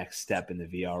is the next step in the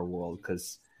VR world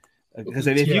because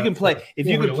if you can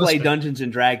play Dungeons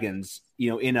and Dragons,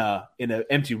 in an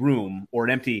empty room or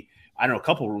an empty, I don't know,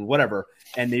 couple room, whatever,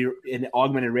 and the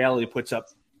augmented reality puts up,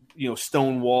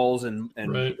 stone walls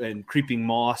and creeping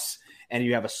moss, and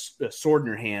you have a sword in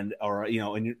your hand, or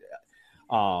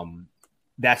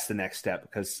that's the next step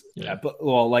because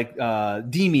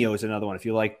Demeo is another one. If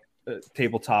you like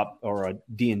tabletop or a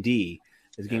D&D,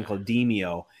 there's a game called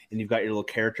Demeo, and you've got your little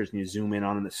characters and you zoom in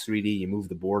on them. It's 3D. You move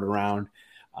the board around.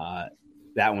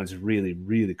 That one's really,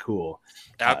 really cool.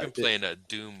 I've been playing a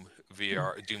Doom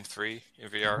 3 in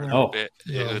VR a little bit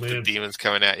with the demons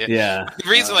coming at you. Yeah. The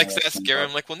reason that's scary,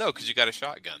 I'm like, well, no, because you got a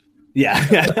shotgun. Yeah.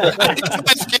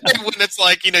 That's scary when it's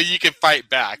like, you can fight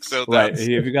back. So right. If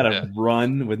you got to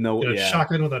run with no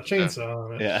shotgun with a chainsaw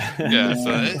on it. Yeah.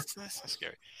 So it's not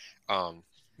scary.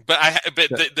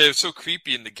 But they're so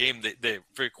creepy in the game. They're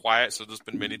very quiet. So there's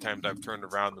been many times I've turned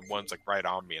around and one's like right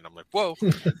on me, and I'm like, "Whoa,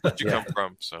 where'd you come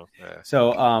from?" So,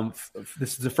 So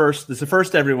this is the first. This is the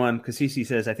first, everyone. Because CC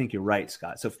says, "I think you're right,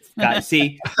 Scott." So, guys,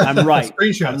 see, I'm right.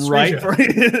 I'm right.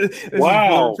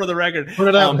 Wow. For the record, put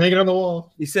it out, hang it on the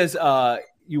wall. He says,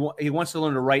 he wants to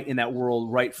learn to write in that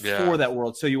world, write for that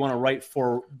world. So you want to write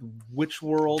for which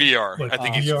world? VR. I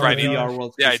think he's writing VR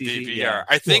world. Yeah, I did VR. Yeah.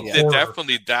 I think that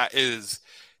definitely that is.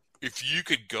 If you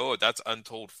could go, that's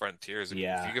untold frontiers. If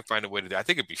you could find a way to do it, I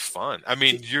think it'd be fun. I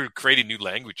mean, you're creating new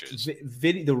languages.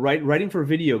 Writing for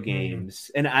video games,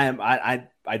 and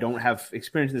I don't have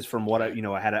experience in this from what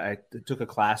I took a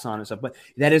class on and stuff, but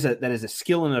that is a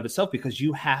skill in and of itself because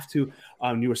you have to.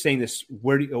 You were saying this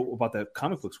about the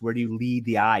comic books. Where do you lead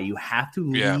the eye? You have to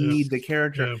lead the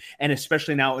character, and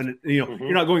especially now,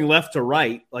 you're not going left to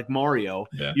right like Mario.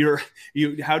 Yeah.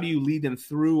 How do you lead them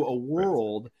through a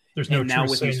world? Right. There's no now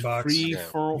with sandbox. These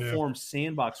free-form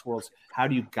sandbox worlds, how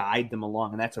do you guide them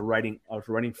along? And that's a writing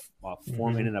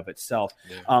form in and of itself.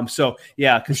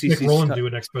 Yeah. Because Roland do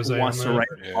an expose wants to write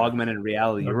augmented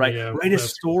reality. You're right. Write a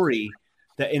story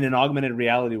that in an augmented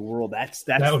reality world. That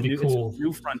would be cool. It's a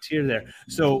new frontier there.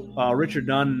 So Richard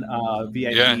Dunn,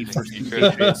 VIP for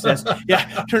Patriot says,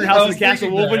 turn your house into Castle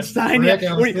Wolfenstein. You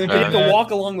have to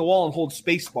walk along the wall and hold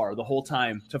spacebar the whole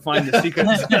time to find the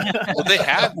secrets. Well, they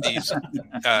have these.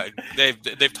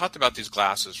 They've talked about these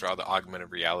glasses, the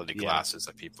augmented reality glasses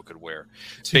that people could wear.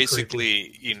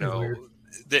 Basically,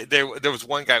 there was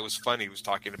one guy who was funny. He was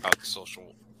talking about the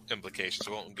social implications.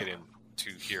 I won't get into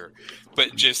here,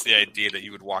 but just the idea that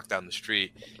you would walk down the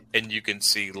street and you can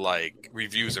see like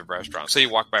reviews of restaurants. Say you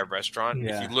walk by a restaurant,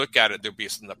 if you look at it, there'll be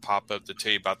something that pop up to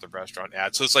tell you about the restaurant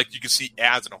ad. So it's like you can see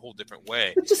ads in a whole different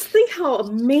way. But just think how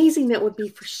amazing that would be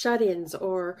for shut-ins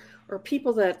or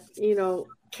people that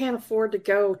can't afford to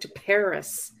go to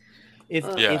Paris. If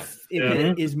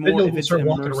it is more, if it's start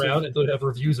walking around and they'd have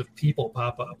reviews of people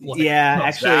pop up.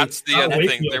 Actually, that's the other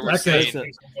thing. They were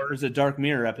saying there's a Dark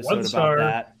Mirror episode about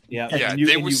that. Yeah,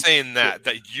 they were saying that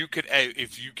you could,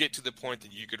 if you get to the point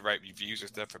that you could write reviews or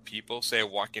stuff for people, say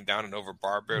walking down and over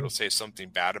Barbara, it'll say something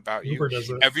bad about you.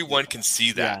 Everyone can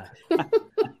see that,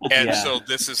 and so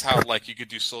this is how like you could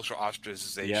do social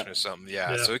ostracization or something.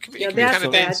 So it could be kind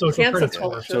of bad.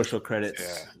 Social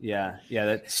credits. Yeah.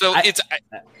 So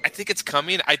I think it's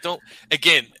coming. I don't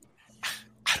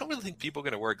really think people are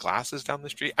going to wear glasses down the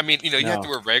street. I mean, you have to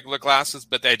wear regular glasses,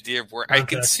 but the idea of I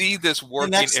can see this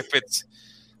working if it's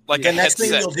like the next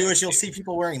thing you'll do is you'll see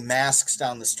people wearing masks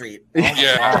down the street. And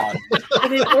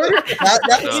in order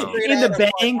in the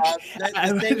bank,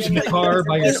 in the car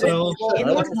by yourself. In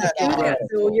order to do that,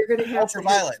 so you're going to have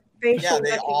ultraviolet. Facial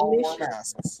they all recognition. wear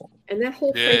masks. And that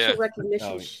whole facial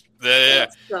recognition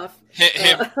stuff.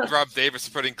 Rob Davis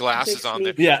putting glasses on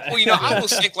there. Yeah. Well, I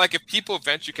almost think like if people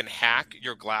eventually can hack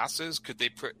your glasses, could they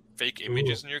put fake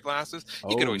images in your glasses?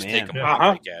 You could always take them off,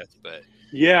 I guess, but.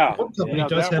 One company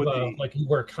does have you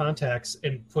wear contacts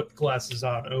and put glasses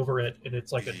on over it, and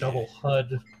it's like a double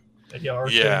HUD. I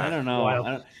don't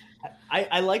know.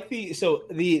 I like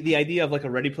the idea of like a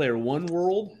Ready Player One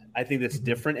world. I think that's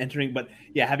different entering, but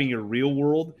yeah, having your real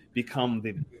world become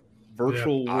the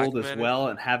virtual world as well,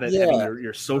 and having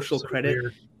your social credit.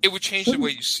 Weird. It would change the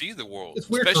way you see the world, It's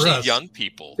weird especially for us. young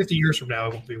people. 50 years from now,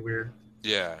 it won't be weird.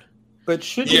 Yeah. But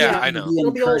should I know. be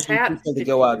It'll be old encouraging hat. people to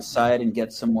go outside and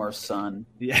get some more sun?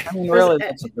 Yeah. I mean, really,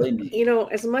 that's what they need. You know,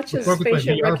 as much as Before we put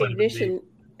facial VR vitamin D. recognition,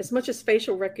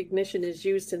 is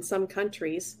used in some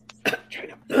countries,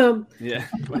 Yeah.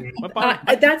 that's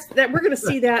we're going to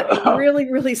see that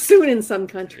really, really soon in some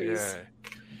countries.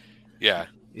 Yeah.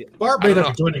 Barb I may don't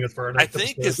not be joining us for our I next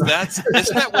think episode.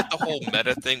 isn't that what the whole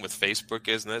meta thing with Facebook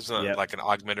is? And isn't that like an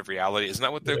augmented reality? Isn't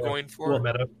that what they're going for?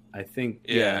 Meta. I think.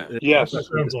 Yeah. Yes. That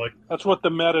sounds like. That's what the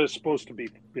meta is supposed to be.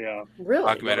 Yeah. Really?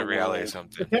 Augmented reality or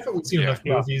something. Haven't we seen enough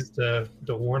Yeah. movies to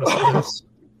warn us of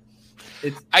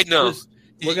this? I know.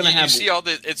 We're gonna you have. see all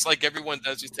the. It's like everyone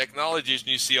does these technologies,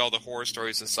 and you see all the horror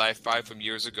stories in sci-fi from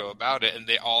years ago about it, and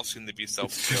they all seem to be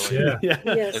self-fulfilling. Yeah.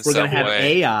 Yes. We're going to have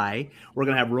way. AI. We're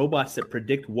going to have robots that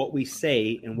predict what we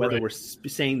say and whether Right. we're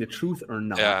saying the truth or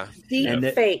not. Yeah. Deep And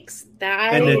that- fakes.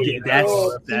 that's Deep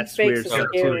where fakes it's are got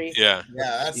scary. Yeah.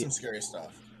 Yeah, that's some scary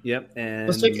stuff. Yep. And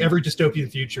Let's take every dystopian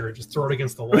future and just throw it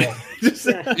against the wall.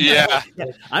 Yeah.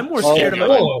 I'm more scared about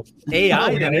Oh, AI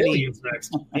we got than any, aliens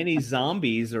next. any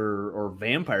zombies or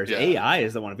vampires. Yeah. AI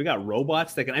is the one. If we got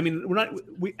robots that can, I mean,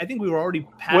 I think we were already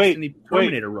past any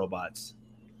Terminator robots.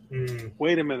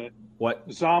 Wait a minute.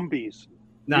 What? Zombies.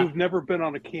 Nah. You've never been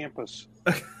on a campus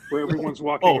where everyone's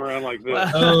walking around like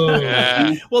this.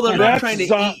 Well, they're not That's trying to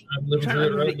zo-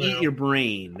 eat your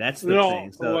brain. That's the No,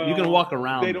 thing. So well, you can walk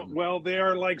around. They them. don't. Well, they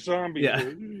are like zombies. Yeah.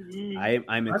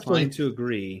 I'm inclined to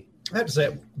agree. I have to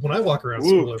say, when I walk around Ooh.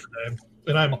 school every day,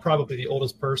 and I'm probably the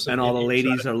oldest person, And all the in each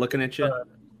ladies side, are looking at you.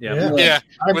 Yeah. With the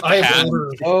I'm hat.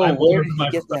 older. Oh, I'm where older did than you my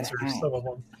get that professors. hat? Some of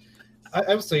them.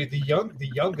 I would say the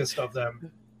youngest of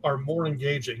them are more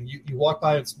engaging. You walk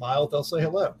by and smile, they'll say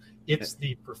hello. It's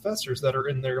the professors that are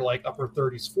in their like upper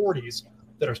 30s, 40s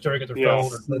that are staring at their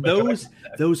phone. Or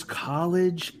Those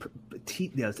college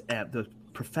the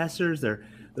professors, they're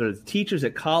the teachers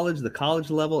at college, the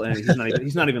college level, and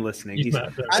he's not even listening. He's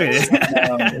not there.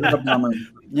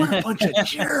 What a bunch of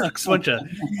jerks, bunch of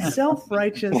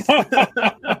self-righteous.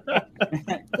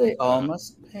 They all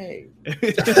must pay.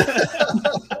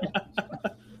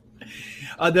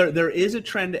 There is a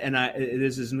trend, and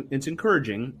it's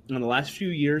encouraging. In the last few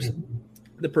years,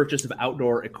 the purchase of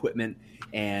outdoor equipment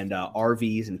and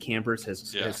RVs and campers has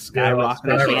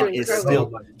skyrocketed.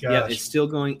 It's still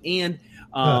going. And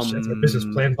that's a business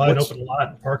plan. Buy an open lot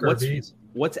and park RVs.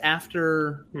 What's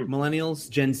after millennials,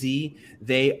 Gen Z?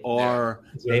 They are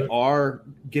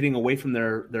getting away from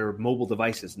their mobile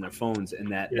devices and their phones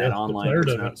and that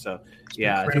online. So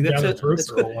I think that's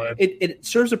good. It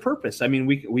serves a purpose. I mean,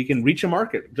 we can reach a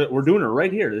market. We're doing it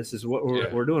right here. This is what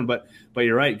we're doing. But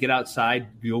you're right. Get outside.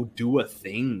 Go do a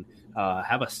thing.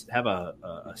 Have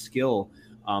a skill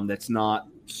that's not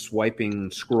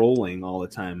scrolling all the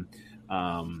time.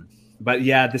 But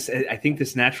yeah, I think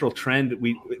this natural trend.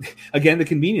 Again, the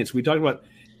convenience. We talked about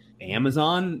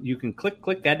Amazon. You can click,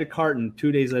 add to cart, and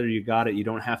 2 days later you got it. You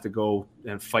don't have to go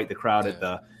and fight the crowd at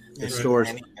the stores.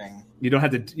 You don't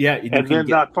have to. Yeah, and then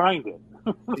not find it.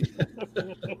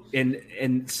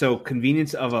 and so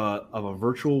convenience of a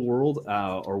virtual world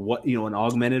or what an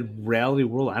augmented reality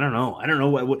world. I don't know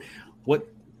what.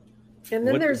 And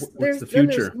then there's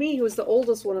me, who's the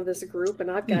oldest one of this group,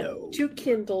 and I've got 2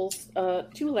 Kindles, 2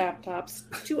 laptops,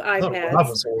 2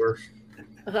 iPads,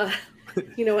 an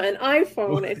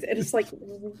iPhone. It's like,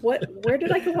 where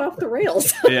did I go off the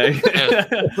rails?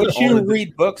 But you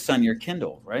read books on your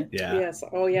Kindle, right? Yeah. Yes.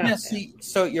 Oh, yeah. Yeah. See,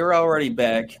 so you're already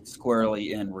back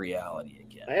squarely in reality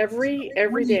again. Every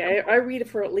day, I read it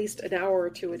for at least an hour or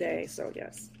 2 a day. So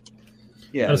yes.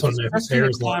 Yeah. That's what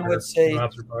John would say,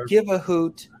 give a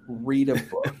hoot, read a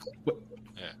book.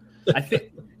 I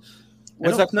think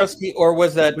was that Krusty or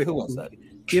was that who was that?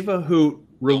 Give a hoot,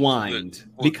 rewind.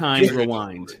 Be kind,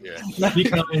 rewind. Be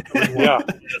kind, yeah.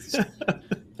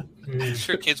 I'm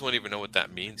sure kids won't even know what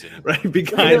that means anymore. Right? Be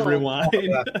kind, rewind.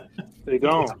 They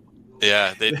don't.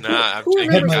 Yeah, they not. Who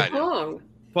remembers Pong?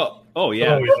 Well,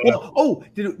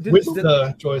 did with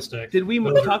the joystick? Did we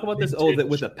talk about this? Oh,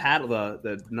 with the paddle,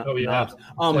 the knobs.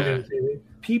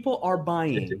 People are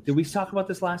buying. Did we talk about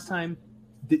this last time?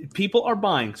 People are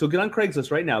buying. So get on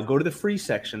Craigslist right now. Go to the free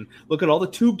section. Look at all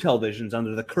the tube televisions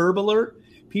under the curb alert.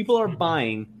 People are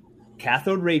buying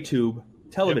cathode ray tube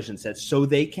television sets so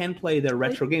they can play their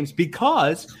retro games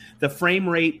because the frame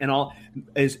rate and all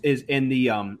is in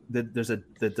there's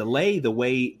the delay, the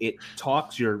way it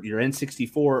talks your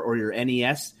N64 or your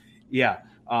NES.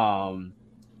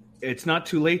 it's not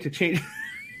too late to change.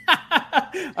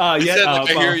 I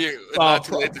hear you. Not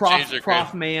too late to change it,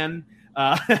 Prof man.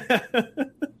 I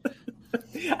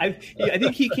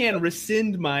think he can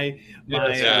rescind my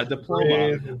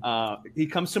diploma. He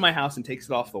comes to my house and takes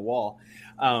it off the wall.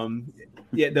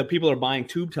 The people are buying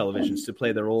tube televisions to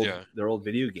play their old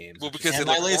video games. Well, because and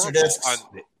they my look laser horrible discs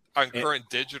on current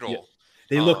digital. Yeah.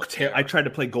 They look terrible. I tried to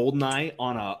play GoldenEye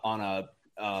on a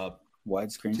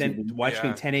widescreen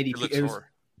 1080p.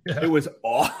 It was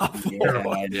awful.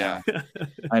 Yeah.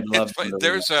 I'd love.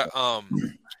 There's a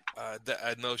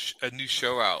new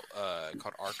show out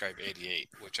called Archive 88,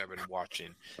 which I've been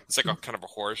watching. It's like a kind of a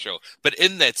horror show, but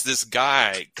in that, this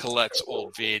guy collects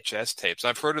old VHS tapes.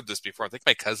 I've heard of this before. I think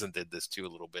my cousin did this too a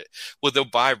little bit. Well, they'll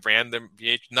buy random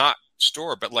not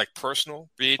store, but like personal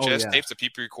VHS tapes that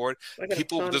people record.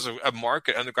 There's a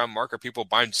market, underground market. People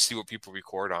buy them to see what people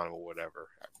record on or whatever.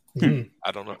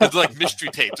 I don't know. It's like mystery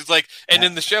tapes. It's like, and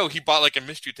in the show, he bought like a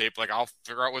mystery tape. Like, I'll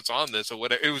figure out what's on this or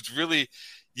whatever. It was really,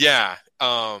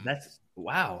 that's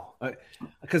wow.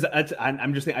 Because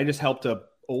I'm just thinking, I just helped a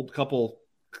old couple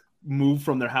move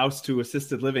from their house to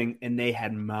assisted living, and they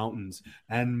had mountains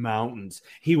and mountains.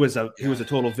 He was a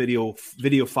total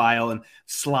video file and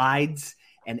slides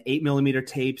and 8mm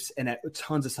tapes and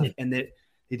tons of stuff, and they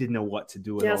didn't know what to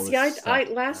do with all this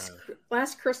stuff.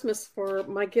 Last Christmas, for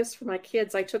my gifts for my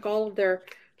kids, I took all of their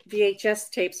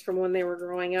VHS tapes from when they were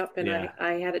growing up, and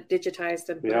I had it digitized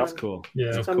and that's cool.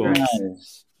 Yeah, cool.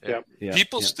 Nice.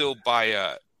 People still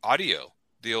buy audio,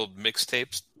 the old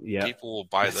mixtapes. Yeah, people will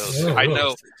buy those. I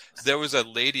know there was a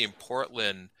lady in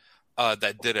Portland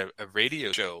that did a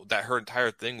radio show that her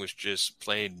entire thing was just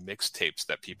playing mixtapes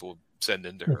that people would send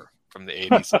into her from the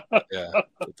 80s. Yeah,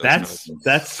 that's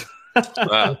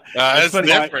it's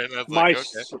different.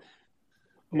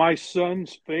 My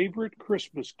son's favorite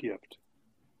Christmas gift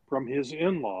from his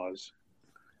in-laws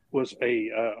was a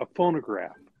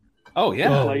phonograph. Oh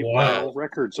yeah, play vinyl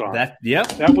records on that. Yep,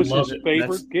 that was his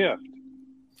favorite gift.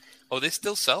 Oh, they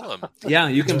still sell them. Yeah,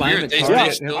 you can buy them.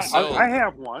 I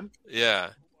have one. Yeah,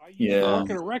 I work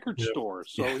in a record store,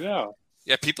 so yeah.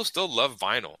 People still love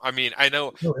vinyl. I mean, I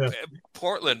know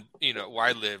Portland, where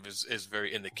I live, is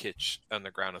very in the kitsch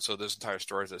underground, and so there's entire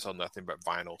stores that sell nothing but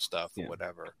vinyl stuff or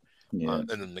whatever, and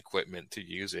then equipment to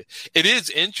use it. It is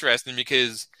interesting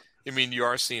because, I mean, you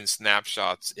are seeing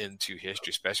snapshots into history,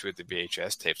 especially with the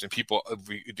VHS tapes, and people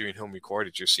doing home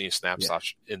recordings. You're seeing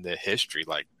snapshots in the history,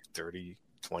 like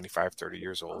 25, 30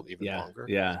 years old, even longer.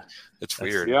 Yeah. It's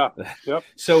weird. Yeah. Yep.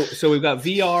 So we've got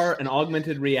VR and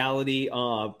augmented reality,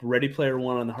 Ready Player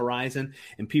One on the horizon,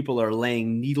 and people are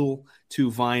laying needle to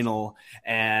vinyl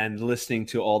and listening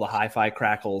to all the hi-fi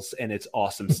crackles, and it's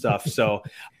awesome stuff. So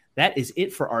that is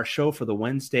it for our show for the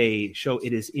Wednesday show.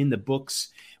 It is in the books,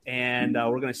 and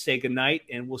we're going to say goodnight,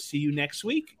 and we'll see you next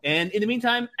week. And in the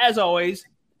meantime, as always,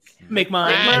 make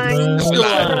mine.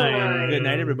 Good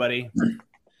night, everybody.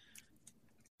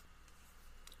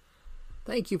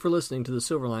 Thank you for listening to the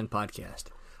Silverline Podcast.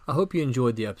 I hope you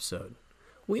enjoyed the episode.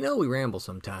 We know we ramble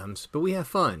sometimes, but we have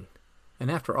fun.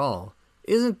 And after all,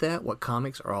 isn't that what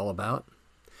comics are all about?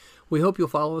 We hope you'll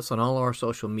follow us on all our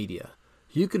social media.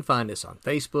 You can find us on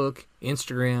Facebook,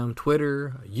 Instagram,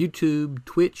 Twitter, YouTube,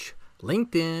 Twitch,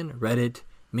 LinkedIn, Reddit,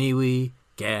 MeWe,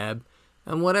 Gab,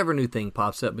 and whatever new thing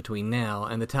pops up between now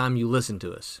and the time you listen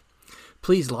to us.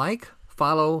 Please like,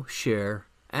 follow, share,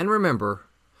 and remember,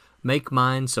 make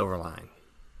mine Silverline.